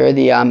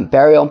the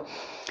burial.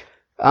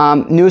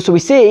 So we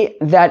see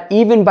that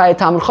even by a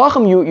Talmud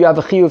Chacham, you have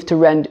a chiyuv to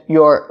rend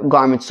your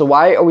garments. So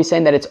why are we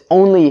saying that it's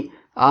only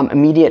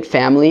immediate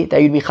family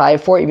that you'd be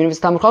chayiv for? Even if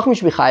it's Talmud Chacham, you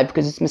should be chayiv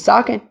because it's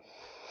misakin.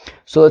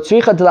 So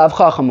tzricha delav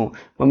chachamu.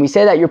 When we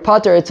say that you're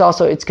patur, it's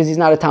because he's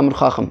not a Talmud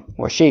Chacham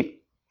or she.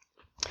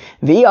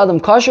 Vi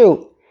adam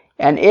kasher,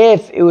 and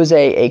if it was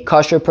a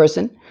kosher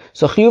person,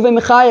 so chiyuv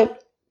mechayev.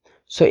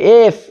 So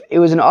if it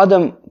was an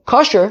adam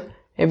kosher,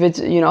 if it's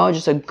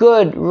just a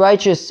good,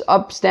 righteous,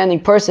 upstanding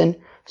person,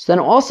 so then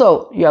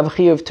also you have a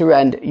chiyuv to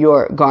rend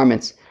your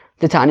garments.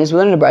 The Tanya is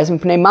within the brayz.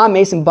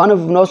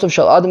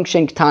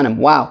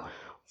 Wow.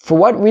 For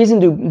what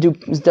reason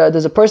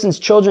does a person's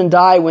children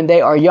die when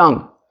they are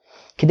young?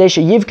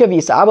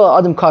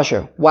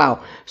 Wow.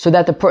 So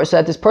that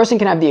this person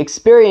can have the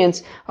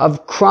experience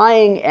of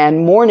crying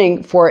and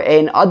mourning for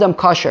an Adam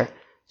Kasher.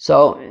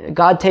 So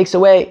God takes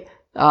away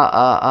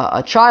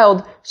a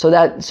child so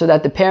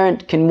that the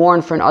parent can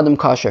mourn for an Adam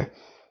Kasher.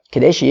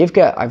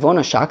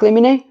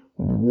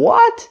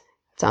 What?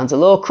 Sounds a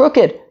little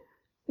crooked.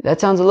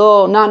 That sounds a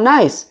little not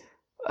nice.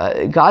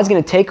 God's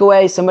going to take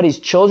away somebody's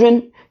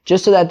children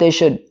just so that they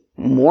should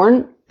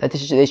mourn, that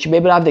they should be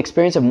able to have the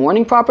experience of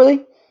mourning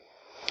properly.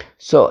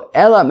 So,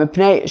 rather,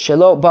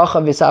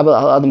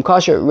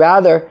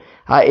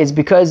 it's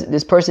because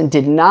this person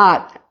did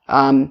not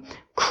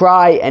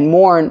cry and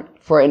mourn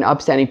for an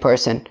upstanding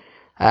person.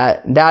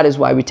 That is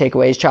why we take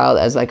away his child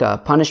as like a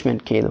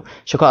punishment. Because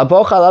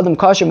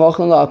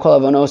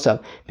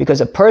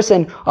a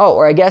person,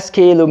 or I guess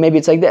maybe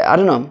it's like that. I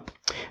don't know.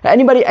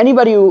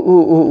 Anybody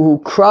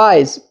who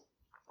cries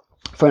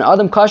for an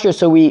Adam Kasher,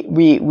 so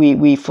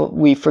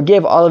we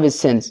forgive all of his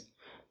sins.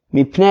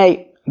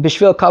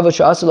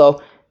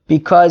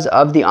 Because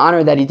of the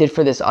honor that he did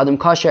for this Adam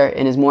Kasher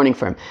in his mourning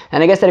for him.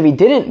 And I guess that if he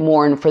didn't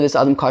mourn for this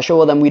Adam Kasher,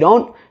 well then we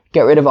don't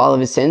get rid of all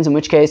of his sins, in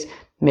which case,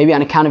 maybe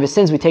on account of his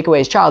sins, we take away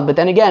his child. But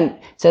then again,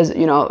 it says,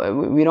 we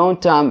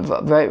don't, so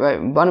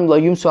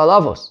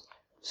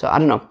I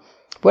don't know.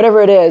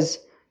 Whatever it is,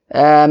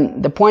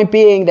 the point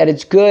being that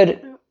it's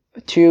good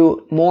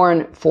to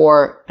mourn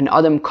for an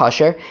Adam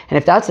Kasher. And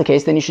if that's the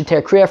case, then you should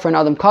tear Kriya for an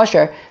Adam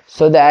Kasher.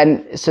 So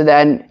then,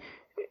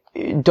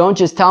 don't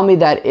just tell me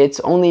that it's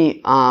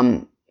only,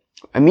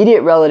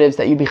 immediate relatives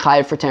that you'd be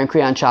chayav for tearing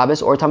Kriya on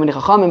Shabbos, or Talmidei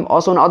Chachamim,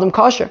 also an Adam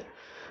Kasher.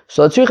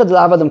 So Tzricha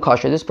D'Lav Adam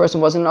Kasher. This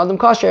person wasn't an Adam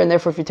Kasher, and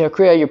therefore if you tear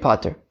Kriya, you're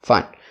pater.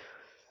 Fine.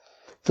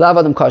 D'Lav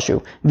Adam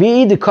Kasher.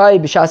 V'i D'Kai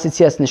B'Shas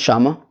Yitzias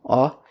Neshama.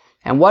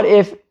 And what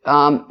if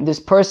this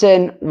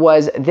person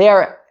was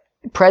there,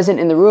 present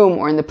in the room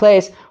or in the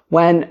place,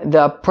 when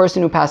the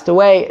person who passed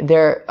away,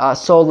 their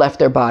soul left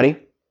their body?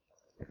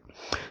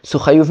 So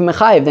Chayuv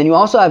Mechayiv. Then you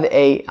also have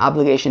a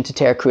obligation to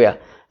tear Kriya.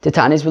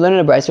 Titanis, we learn in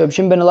a brayso. Reb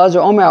Shimon ben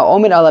Elazar Omer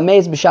Omer Al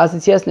Ameiz B'Shas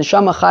Yitzias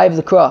Neshama Chayiv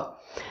L'Kra.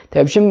 The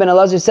Reb Shimon ben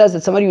Elazar says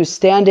that somebody who's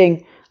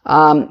standing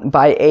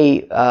by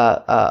a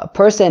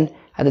person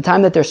at the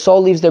time that their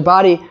soul leaves their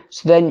body,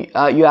 so then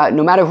you have,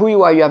 no matter who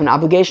you are, you have an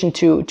obligation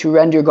to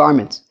rend your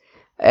garments.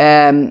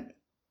 What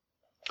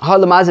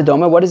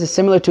is it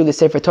similar to the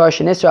Sefer Torah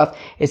Shenisraf?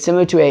 It's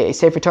similar to a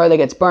Sefer Torah that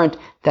gets burnt,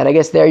 that I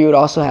guess there you would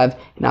also have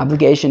an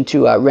obligation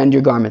to rend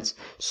your garments.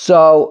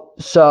 So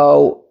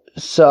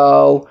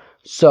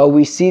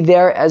we see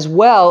there as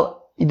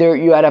well, either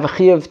you had have a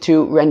chiyuv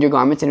to rend your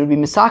garments, and it would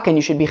be misak, and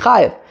you should be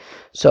chayiv.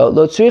 So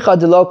lo tzricha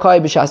de lo kai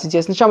b'shas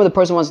yitzias neshama. The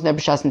person wasn't there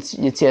b'shas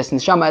yitzias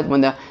neshama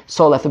when the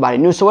soul left the body.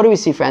 No. So what do we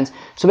see, friends?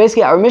 So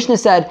basically, our Mishnah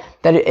said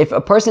that if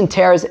a person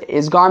tears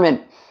his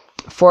garment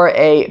for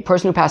a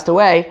person who passed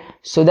away,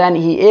 so then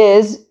he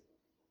is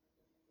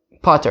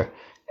pater.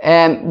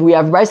 And we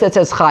have a brayso that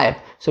says chayiv.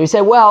 So we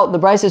say, well, the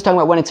brayso is talking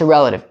about when it's a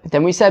relative. But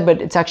then we said,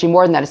 but it's actually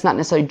more than that. It's not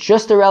necessarily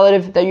just a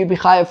relative that you'd be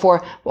chayav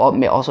for. Well,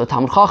 also a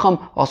Talmud Chacham,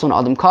 also an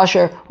Adam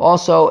Kasher,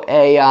 also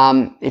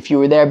if you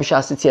were there,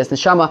 b'shas yitzias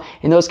neshama.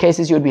 In those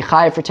cases, you would be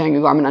chayav for tearing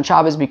your garment on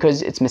Shabbos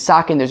because it's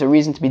misakin. There's a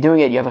reason to be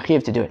doing it. You have a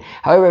chiyuv to do it.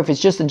 However, if it's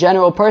just a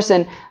general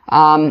person,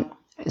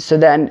 so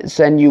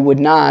then you would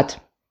not.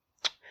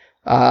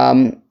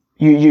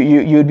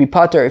 You would be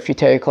pater if you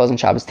tear your clothes on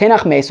Shabbos.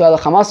 Tenach meiso el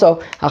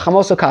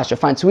chamaso kasha.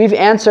 Fine. So we've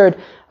answered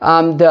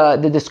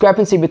the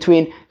discrepancy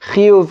between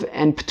chiyuv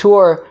and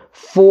ptur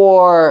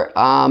for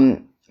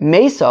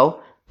meiso,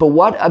 but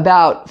what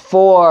about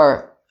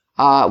for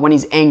when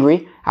he's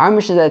angry? Our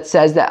Mishnah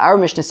said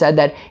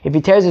that if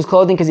he tears his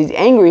clothing because he's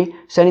angry,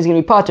 so then he's going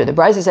to be pater. The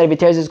brayso said if he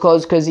tears his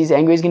clothes because he's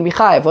angry, he's going to be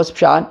chayav. What's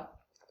pshat?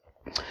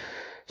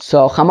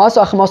 So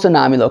chamaso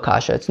nami lo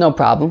kasha. It's no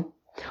problem.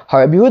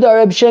 Reb Yehuda,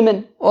 Reb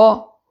Shimon.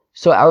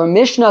 So our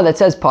Mishnah that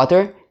says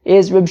pater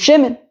is Reb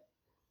Shimon.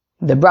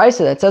 The brayso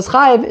that says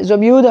chayiv is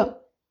Reb Yehuda.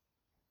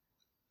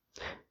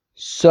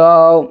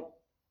 So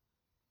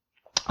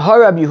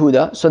Reb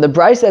Yehuda. So the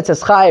brayso that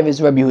says chayiv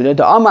is Reb Yehuda.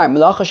 The Amar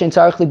melacha shein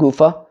tzarich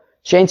legufa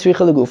shein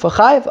tzricha legufa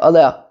chayiv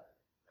aleh.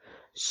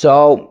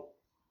 So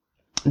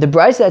the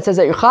brayso that says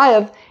that you're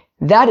chayiv,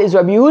 that is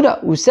Reb Yehuda,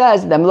 who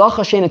says that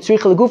melacha shein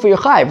tzricha legufa you're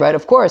chayiv. Right?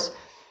 Of course.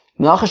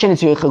 He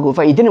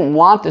didn't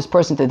want this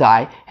person to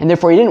die, and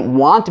therefore he didn't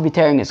want to be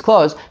tearing his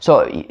clothes,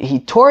 so he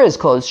tore his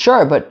clothes,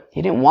 sure, but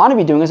he didn't want to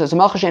be doing it, so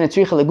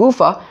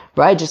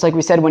right? Just like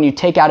we said, when you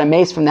take out a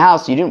mace from the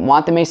house, you didn't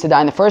want the mace to die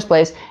in the first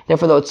place,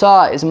 therefore the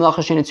otzah is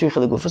malacha she'eina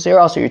tzricha legufa. So here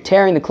also, you're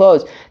tearing the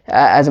clothes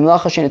as a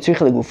malacha she'eina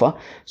tzricha legufa.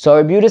 So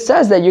Reb Yehuda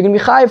says that you're going to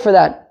be chayiv for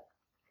that.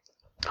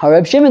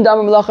 Reb Shimon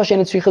damar malacha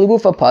she'eina tzricha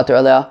legufa pater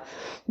aleh.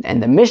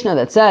 And the Mishnah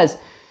that says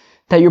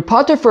that you're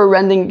pater for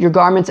rending your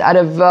garments out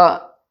of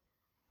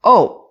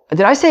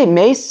did I say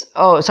mace?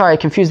 Oh, sorry, I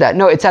confused that.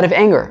 No, it's out of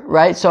anger,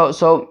 right?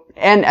 So,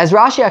 and as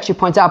Rashi actually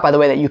points out, by the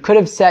way, that you could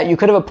have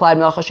applied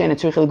melacha she'eina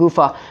tzricha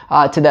legufa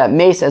to the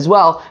mace as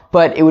well,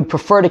 but it would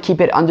prefer to keep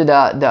it under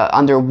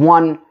under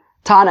one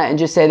Tana and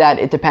just say that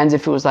it depends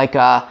if it was like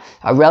a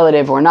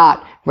relative or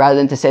not, rather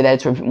than to say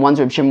that one's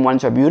Reb Shimon,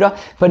 one's Reb Yehuda.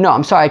 But no,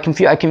 I'm sorry,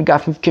 I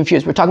got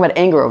confused. We're talking about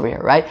anger over here,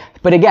 right?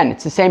 But again,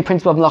 it's the same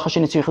principle of Melacha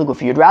She'ein Tzricha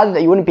L'Gufa. You'd rather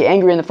that you wouldn't be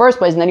angry in the first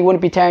place, and then you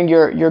wouldn't be tearing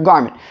your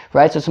garment,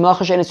 right? So it's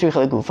Melacha She'ein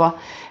Tzricha L'Gufa.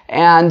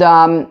 And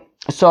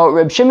so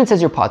Reb Shimon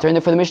says you're Pater, and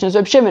therefore the Mishnah is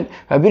Reb Shimon.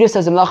 Rabbi Yehuda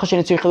says Melacha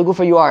She'ein Tzricha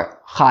L'Gufa you are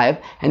Chayev,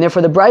 and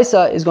therefore the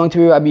Brisa is going to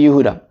be Rabbi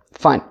Yehuda.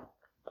 Fine.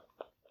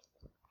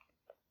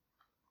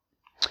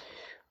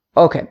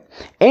 Okay.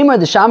 Amar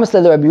the Shamas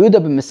le Rabbi Yehuda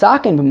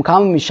b'Mesakin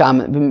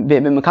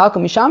b'Mekalkel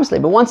mishamas le.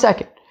 But one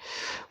second.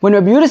 When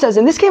Rabbi Yehuda says,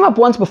 and this came up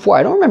once before,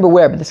 I don't remember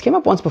where, but this came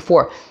up once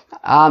before,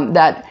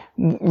 that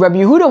Rabbi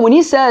Yehuda, when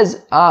he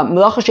says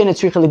Melacha She'ein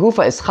Tzricha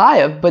L'Gufa is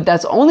Chayev, but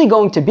that's only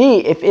going to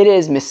be if it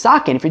is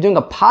Mesakin, if you're doing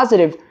a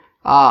positive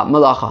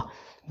Melacha.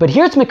 But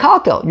here it's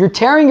Mekalkel. You're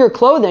tearing your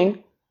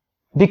clothing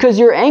because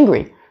you're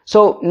angry.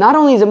 So not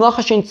only is it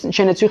Melacha She'ein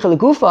Tzricha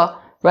L'Gufa,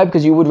 right?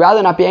 Because you would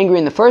rather not be angry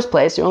in the first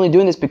place. You're only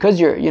doing this because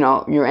you're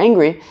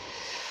angry.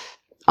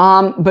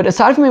 But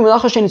aside from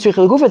Melacha She'ein Tzricha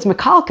L'Gufa, it's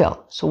Mekalkel.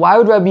 So why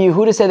would Rabbi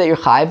Yehuda say that you're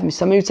Chayiv?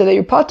 Somebody would say that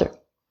you're Pater.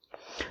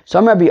 So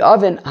Rabbi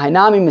Oven,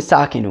 Hainami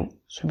Misakinu.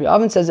 So Rabbi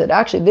Oven says that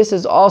actually this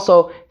is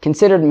also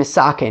considered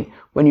Misakin,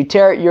 when you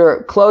tear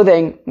your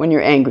clothing when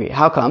you're angry.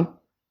 How come?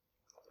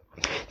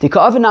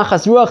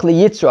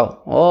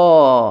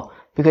 Oh,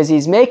 because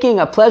he's making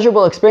a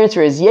pleasurable experience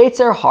for his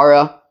Yetzer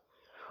Hara.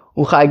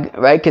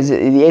 Right? Because the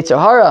Yetzer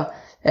Hara,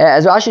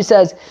 as Rashi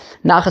says,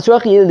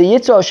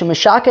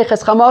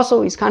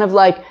 he's kind of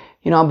like,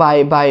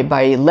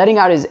 by letting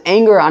out his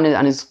anger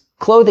on his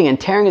clothing and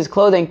tearing his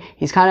clothing,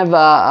 he's kind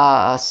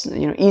of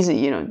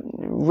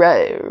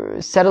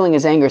settling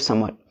his anger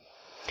somewhat.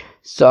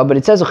 So, but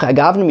it says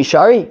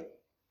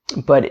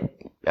but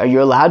are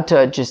you allowed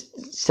to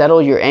just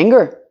settle your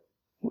anger?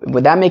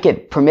 Would that make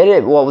it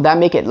permitted? Well, would that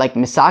make it like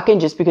misakin,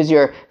 just because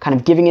you're kind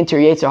of giving into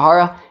your Yetzer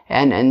Hara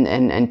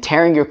and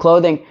tearing your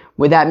clothing?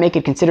 Would that make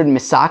it considered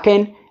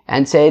misakin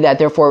and say that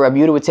therefore Rabbi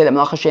Yehuda would say that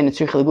Melacha She'ein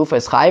Tzricha L'Gufa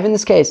is chayiv in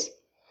this case?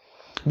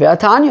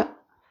 Ve'atanya.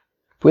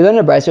 We learn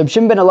in the Brisa, Reb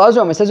Shimon ben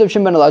Elazar, it says Reb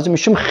Shimon ben Elazar,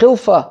 Mishum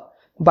Chilfa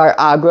bar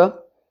Agra,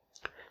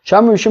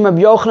 Sham Rishum Reb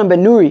Yochanan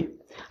ben Nuri,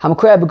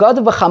 Hamakreya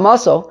begadav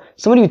b'chamaso,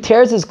 somebody who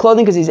tears his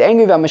clothing because he's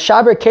angry,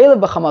 V'amashaber kelev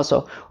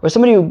b'chamaso, or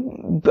somebody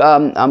who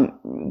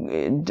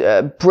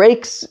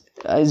breaks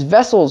his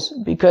vessels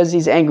because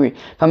he's angry,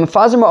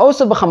 V'amafazer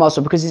ma'osav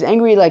b'chamaso, because he's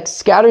angry, like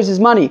scatters his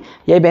money,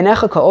 Yeh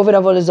beinecha ka'oved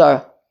avodah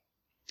zarah.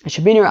 It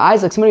should be in your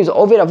eyes like somebody who's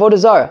oved avodah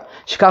zarah.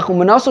 Shekach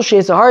u'manaso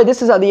she'yetzer hara.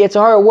 This is how the Yetzer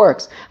Hara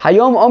works.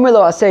 Hayom omer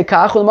lo aseh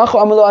kach,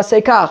 u'l'macho omer lo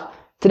aseh kach.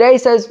 Today he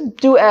says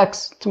do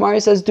X. Tomorrow he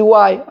says do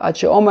Y. Ad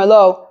she'omer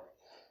lo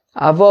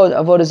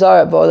avodah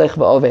zarah v'olech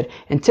v'oved.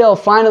 Until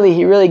finally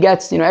he really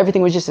gets,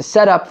 everything was just a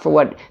setup for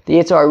what the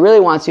Yetzer Hara really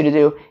wants you to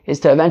do, is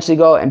to eventually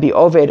go and be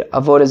oved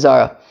avodah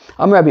zarah.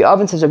 Rabbi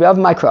Oven says, Rabbi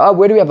Oven Ma'kra'ah,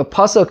 where do we have a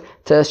pasuk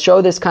to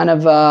show this kind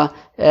of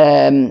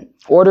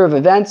order of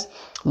events?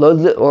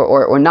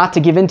 Or not to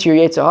give in to your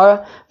Yetzer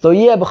Hara, lo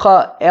yeh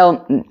b'cha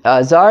el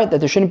zar, that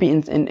there shouldn't be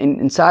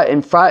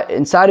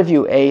inside of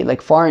you a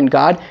like foreign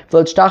god.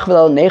 V'lo t'shtach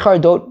v'lo nechar,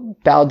 don't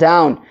bow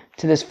down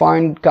to this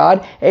foreign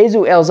god.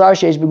 Ezu el zar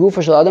sheish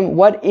b'gufa shel adam,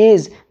 what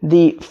is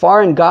the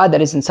foreign god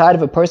that is inside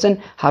of a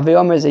person?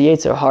 Haveyomer is a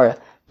Yetzer Hara.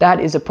 That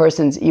is a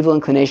person's evil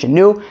inclination.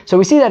 So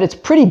we see that it's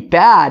pretty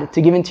bad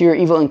to give in to your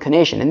evil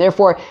inclination, and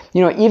therefore,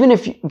 even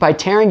if by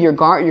tearing your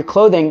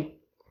clothing,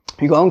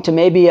 you're going to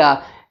maybe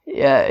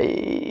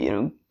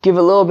give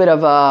a little bit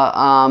of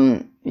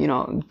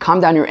calm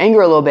down your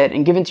anger a little bit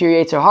and give into your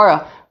Yetzer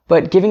Hara.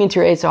 But giving into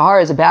your Yetzer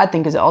Hara is a bad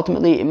thing, because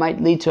ultimately it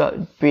might lead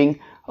to being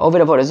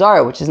oved avodah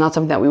zarah, which is not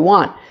something that we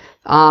want.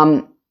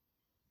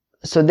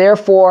 So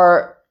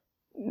therefore,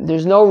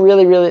 there's no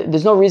reason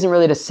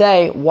really to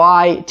say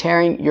why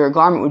tearing your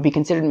garment would be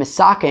considered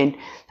misakin.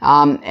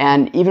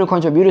 And even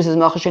according to Rabbi Yehuda says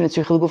Melacha She'ein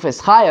Tzricha L'Gufa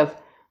is chayav.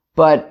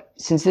 But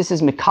since this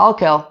is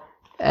mekalkel,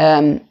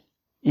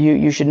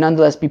 you should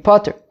nonetheless be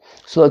pater.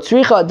 So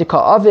tzricha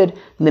deka'avid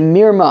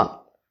lemirma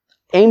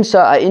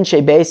aimsa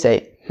a'inshe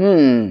beise.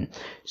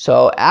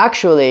 So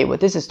actually, what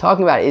this is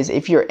talking about is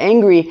if you're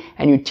angry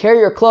and you tear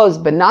your clothes,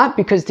 but not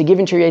because to give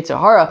into your Yetzer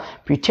Hara,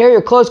 but you tear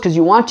your clothes because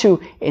you want to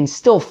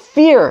instill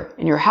fear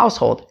in your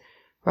household,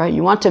 right?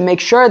 You want to make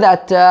sure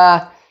that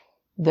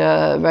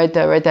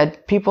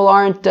that people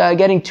aren't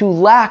getting too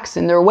lax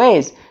in their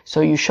ways.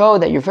 So you show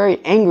that you're very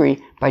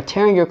angry by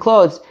tearing your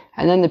clothes.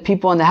 And then the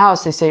people in the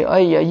house, they say,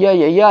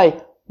 ay,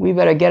 we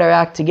better get our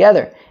act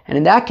together. And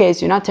in that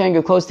case, you're not tearing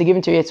your clothes to give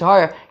into your Yetzer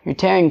Hara, you're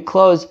tearing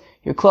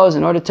your clothes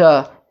in order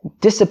to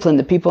discipline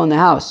the people in the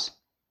house.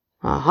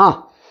 Rav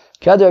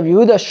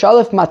Yehuda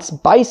Shalif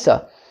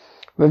Matzbaisa.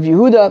 Rav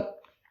Yehuda,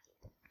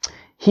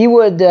 he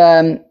would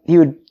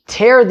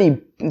tear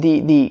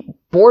the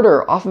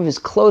border off of his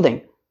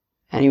clothing,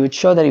 and he would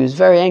show that he was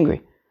very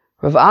angry.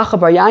 Rav Acha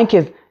Bar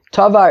Yankiv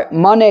Tavar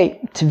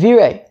Mane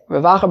Tvire.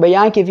 Rav Acha Bar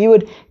Yankiv, he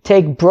would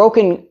take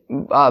broken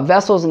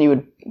vessels and he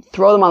would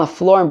throw them on the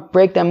floor and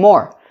break them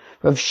more.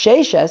 Rav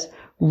Sheshes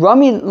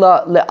Rami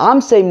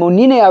le'amse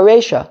monine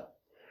aresha.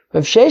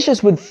 Rav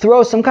Sheshes would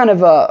throw some kind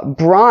of a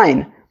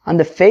brine on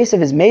the face of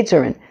his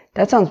maidservant.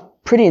 That sounds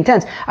pretty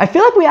intense. I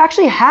feel like we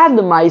actually had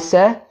the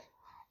Maaseh,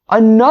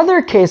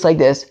 another case like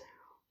this,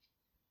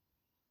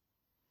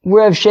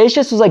 where Rav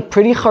Sheshes was like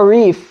pretty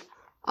harif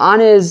on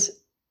his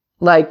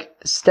like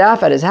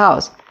staff at his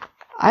house.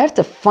 I have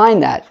to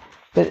find that.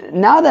 But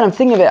now that I'm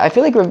thinking of it, I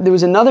feel like there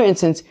was another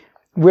instance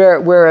where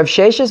Rav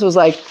Sheshes was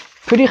like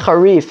pretty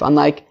harif on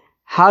like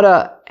how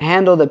to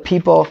handle the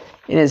people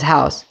in his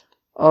house.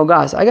 Oh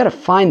gosh, I gotta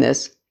find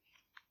this.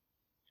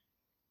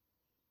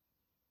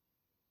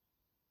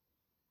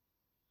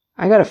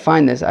 I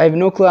have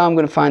no clue how I'm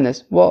gonna find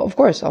this. Well, of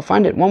course, I'll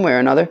find it one way or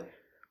another.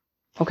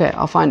 Okay,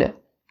 I'll find it.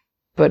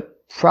 But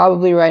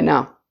probably right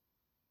now.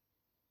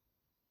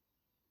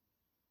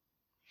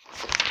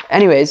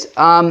 Anyways,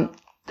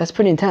 that's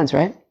pretty intense,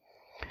 right?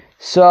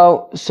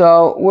 So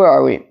where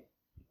are we?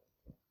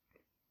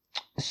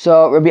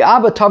 So Rabbi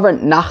Abba Tover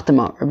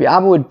Nachtama. Rabbi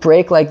Abba would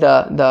break like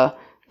the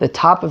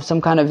top of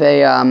some kind of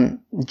a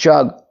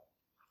jug.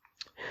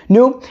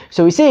 No,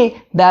 so we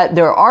see that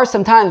there are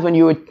some times when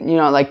you would,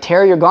 like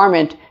tear your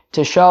garment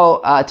to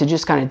show, to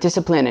just kind of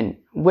discipline and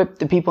whip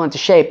the people into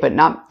shape, but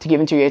not to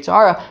give into your Yetzer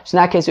Hara. So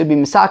in that case, it would be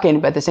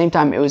misakin, but at the same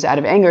time, it was out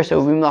of anger. So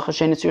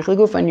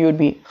and you would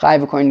be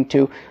chayiv according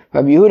to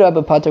Rabbi Yehuda,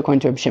 but pater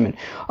according to Rabbi Shimon.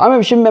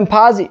 Rabbi Shimon ben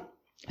Pazi.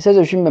 It says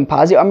Rabbi Shimon ben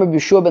Pazi, Rabbi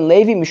Yeshua ben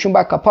Levi, Mishum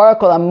bar kapara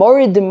kol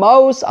amori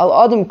demos al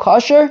adam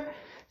kosher.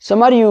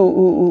 Somebody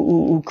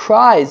who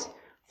cries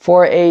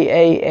for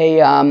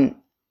a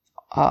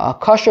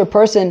kosher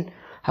person,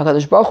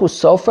 HaKadosh Baruch Hu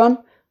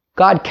sofran,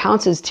 God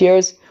counts his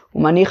tears,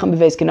 umanicham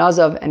beveis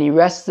kenazav, and he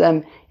rests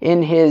them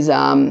in his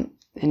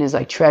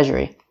like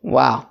treasury.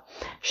 Wow.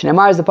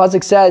 Shneimar, as the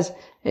pasuk says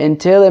in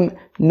Tehillim,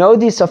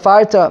 Nodi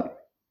safarta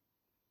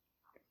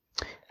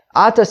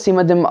ata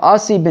simadim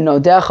asi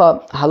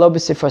benodecha halo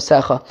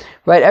b'sifrasecha.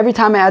 Right, every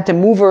time I had to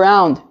move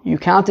around, you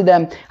counted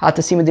them.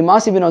 Ata simadim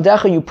asi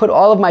benodecha, you put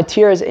all of my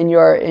tears in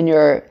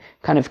your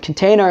kind of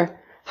container.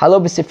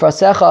 Halo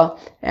b'sifrasecha,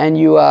 and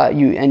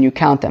you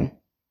count them.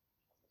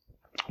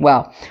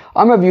 Wow.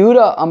 Amar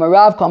Yehuda, Amar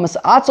Rav, Kamas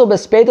Atzel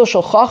Bespedel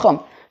Shel Chacham.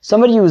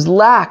 Somebody who's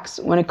lax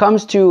when it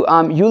comes to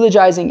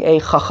eulogizing a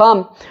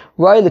Chacham.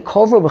 Roy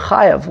Lekovro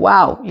B'chayav.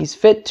 Wow, he's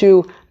fit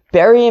to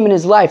bury him in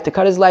his life, to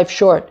cut his life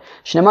short.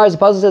 Shneimar, as the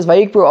Apostle says,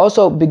 Vayikbru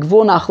also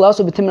Bigvul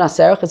Nachlaso B'Timna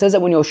Serach. It says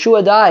that when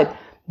Yoshua died,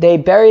 they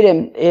buried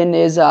him in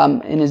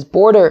his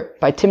border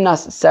by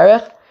Timnas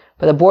Serach,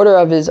 by the border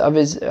of his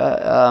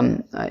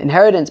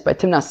inheritance by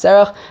Timnas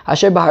Serach,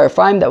 Asher Bahar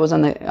Ephraim, that was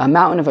on the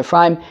mountain of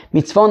Ephraim,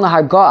 Mitzvon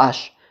Lahar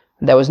Goash,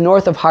 that was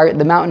north of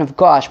the mountain of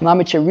Goash,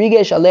 Melamed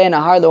Sherigesh Alei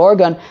Nahar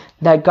LeOrgan,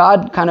 that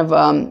God kind of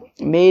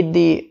made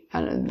the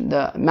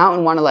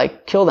mountain want to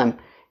like kill them,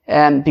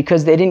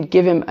 because they didn't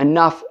give him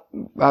enough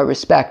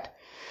respect.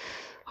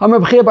 Amar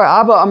B'chia Bar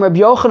Abba, Amar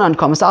B'Yochanan,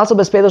 Kamas Atzel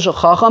B'Spedel Shel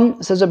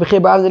Chacham, says B'chia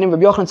Bar Abba, the name of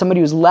Yochanan,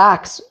 somebody who's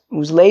lax,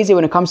 who's lazy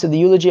when it comes to the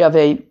eulogy of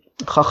a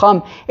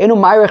Chacham, Enu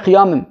Mayrech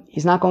Yamim,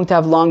 he's not going to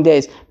have long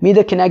days.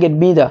 Mida Keneged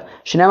Mida,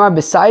 Shneimar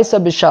B'Saisa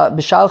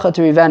B'Shalcha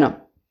Terivena.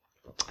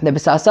 The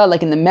B'Sasa,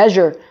 like in the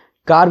measure,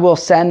 God will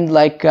send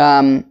like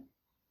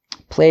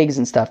plagues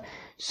and stuff.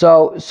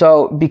 So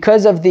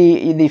because of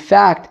the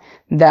fact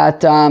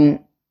that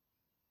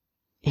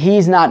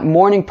he's not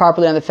mourning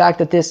properly on the fact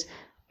that this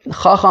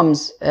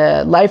Chacham's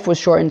life was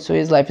shortened, so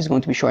his life is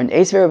going to be shortened.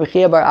 Eisver Rabbi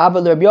Chia bar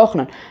Abba Rabbi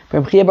Yochanan.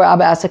 Rabbi Chia bar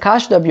Abba asked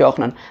Akash to Rabbi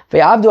Yochanan.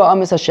 Ve'avdu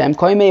ha'amis Hashem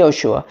koyimei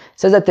Yoshua.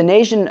 Says that the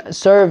nation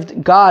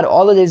served God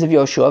all the days of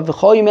Yoshua.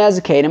 V'chol yimei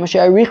haZakenim asher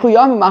arichu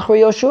yamim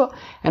achrei Yoshua.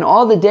 And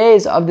all the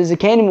days of the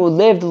Zakenim who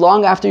lived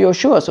long after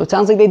Yoshua. So it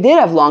sounds like they did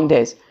have long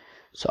days.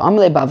 So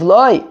Amle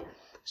Bavloi.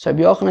 So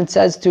Rabbi Yochanan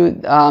says to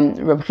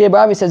Rabbi Chia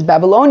bar Abba, he says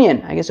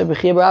Babylonian. I guess Rabbi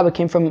Chia bar Abba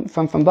came from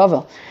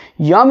Bavel.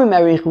 Yamim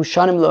arichu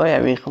shanim lo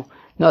arichu.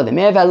 No, they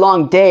may have had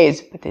long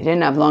days, but they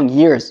didn't have long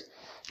years.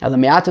 But what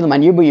about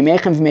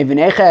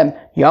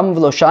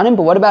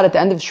at the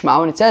end of Shema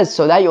when it says,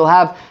 so that you'll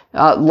have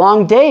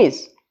long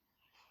days?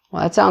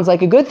 Well, that sounds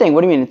like a good thing.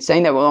 What do you mean? It's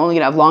saying that we're only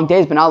going to have long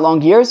days, but not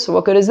long years? So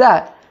what good is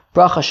that?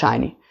 Bracha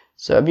shiny.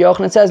 So Rabbi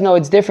Yochanan says, no,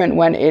 it's different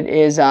when it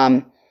is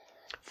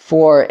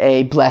for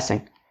a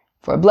blessing.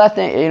 For a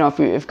blessing,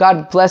 if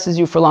God blesses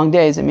you for long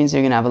days, it means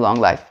you're going to have a long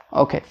life.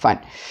 Okay, fine.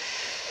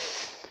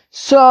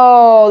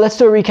 So let's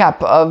do a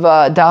recap of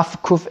Daf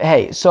Kuf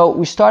Hey. So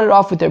we started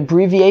off with the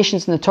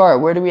abbreviations in the Torah.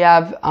 Where do we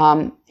have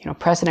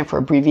precedent for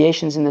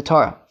abbreviations in the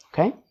Torah?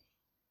 Okay.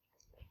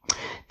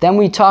 Then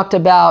we talked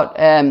about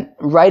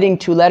writing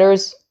two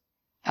letters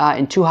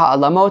in two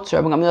ha'alamot. So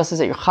Rabbi Gamliel says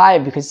that you're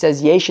chayiv because it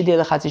says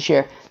yeshidei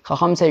lechatzishir.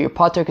 Chacham say you're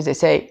pater because they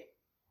say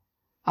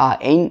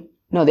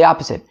the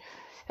opposite.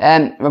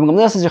 And Rabbi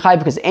Gamliel says you're chayiv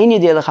because ein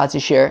yedei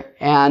lechatzishir,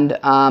 and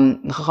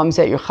Chacham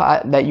say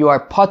that you are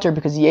pater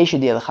because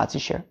yeshidei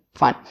lechatzishir.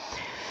 Fine.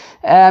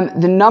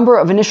 The number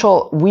of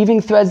initial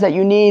weaving threads that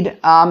you need.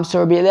 So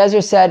Rabbi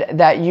Eliezer said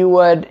that you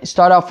would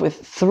start off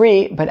with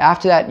 3, but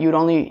after that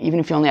even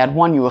if you only had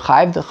 1, you'd be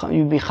chayiv.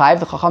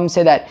 The Chacham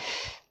say that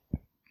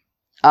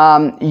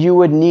you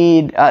would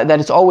need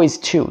that it's always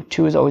 2.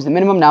 2 is always the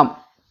minimum. Now,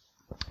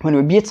 when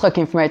Rabbi Yitzchak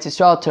came from Eretz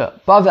Yisrael to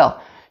Bavel,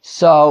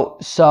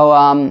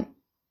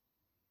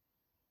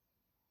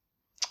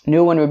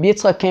 when Rabbi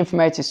Yitzchak came from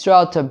Eretz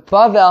Yisrael to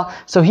Bavel,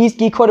 so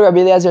he quoted Rabbi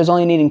Eliezer as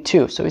only needing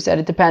two. So he said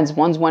it depends.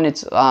 One's when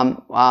it's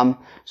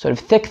sort of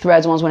thick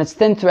threads, one's when it's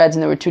thin threads,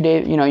 and there were 2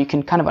 days. You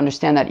can kind of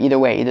understand that either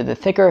way. Either the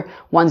thicker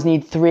ones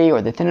need 3,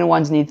 or the thinner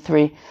ones need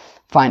 3.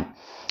 Fine.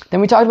 Then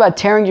we talked about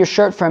tearing your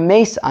shirt for a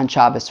mace on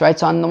Shabbos, right?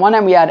 So on the one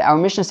hand, we had our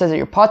Mishnah says that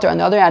you're potter. On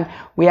the other hand,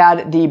 we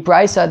had the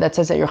Brisa that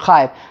says that you're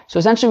chayiv. So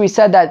essentially, we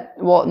said that,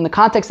 well, in the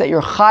context that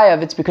you're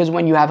chayiv, it's because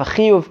when you have a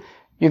chiyuv,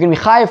 you're going to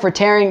be chayiv for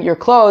tearing your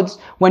clothes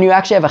when you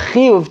actually have a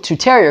chiyuv to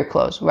tear your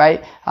clothes,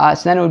 right?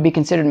 So then it would be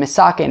considered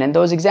misaken. And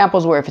those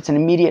examples were if it's an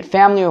immediate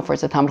family, or if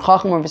it's a Talmid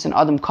Chacham, or if it's an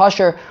Adam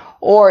Kosher,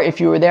 or if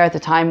you were there at the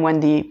time when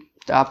the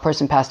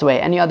person passed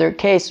away. Any other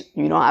case,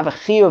 you don't have a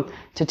chiyuv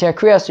to tear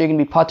kriya, so you're going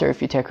to be potter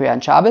if you tear kriya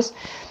on Shabbos.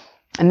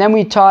 And then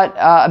we taught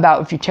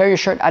about if you tear your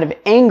shirt out of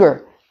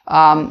anger.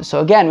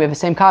 So again, we have the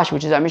same kash,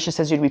 which is our Mishnah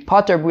says you'd be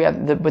potter,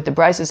 but the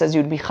Brisa says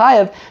you'd be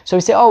chayav. So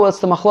we say, oh, well, it's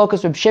the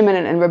machlokas Reb Shimon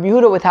and Reb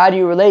Yehuda with how do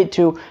you relate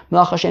to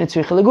melacha she'eina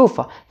tzricha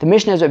legufa. The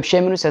Mishnah is Reb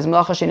Shimon who says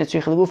melacha she'eina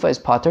tzricha legufa is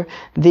potter.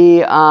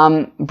 The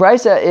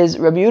Brisa is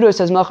Reb Yehuda who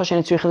says melacha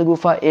she'eina tzricha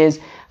legufa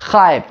is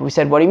chayav. We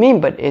said, what do you mean?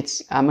 But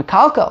it's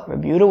mekalkel.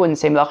 Reb Yehuda wouldn't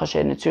say melacha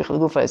she'eina tzricha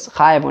legufa is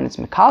chayav when it's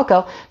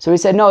mekalkel. So we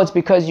said, no, it's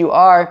because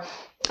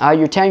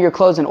you're tearing your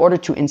clothes in order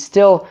to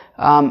instill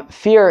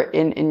fear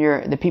in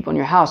the people in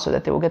your house so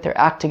that they will get their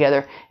act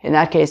together. In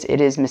that case,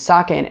 it is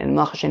misaken, and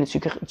melacha she'eina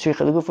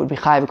tzricha legufa would be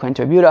chayav according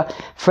to Rabbi Yehuda.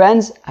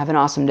 Friends, have an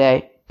awesome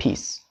day.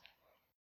 Peace.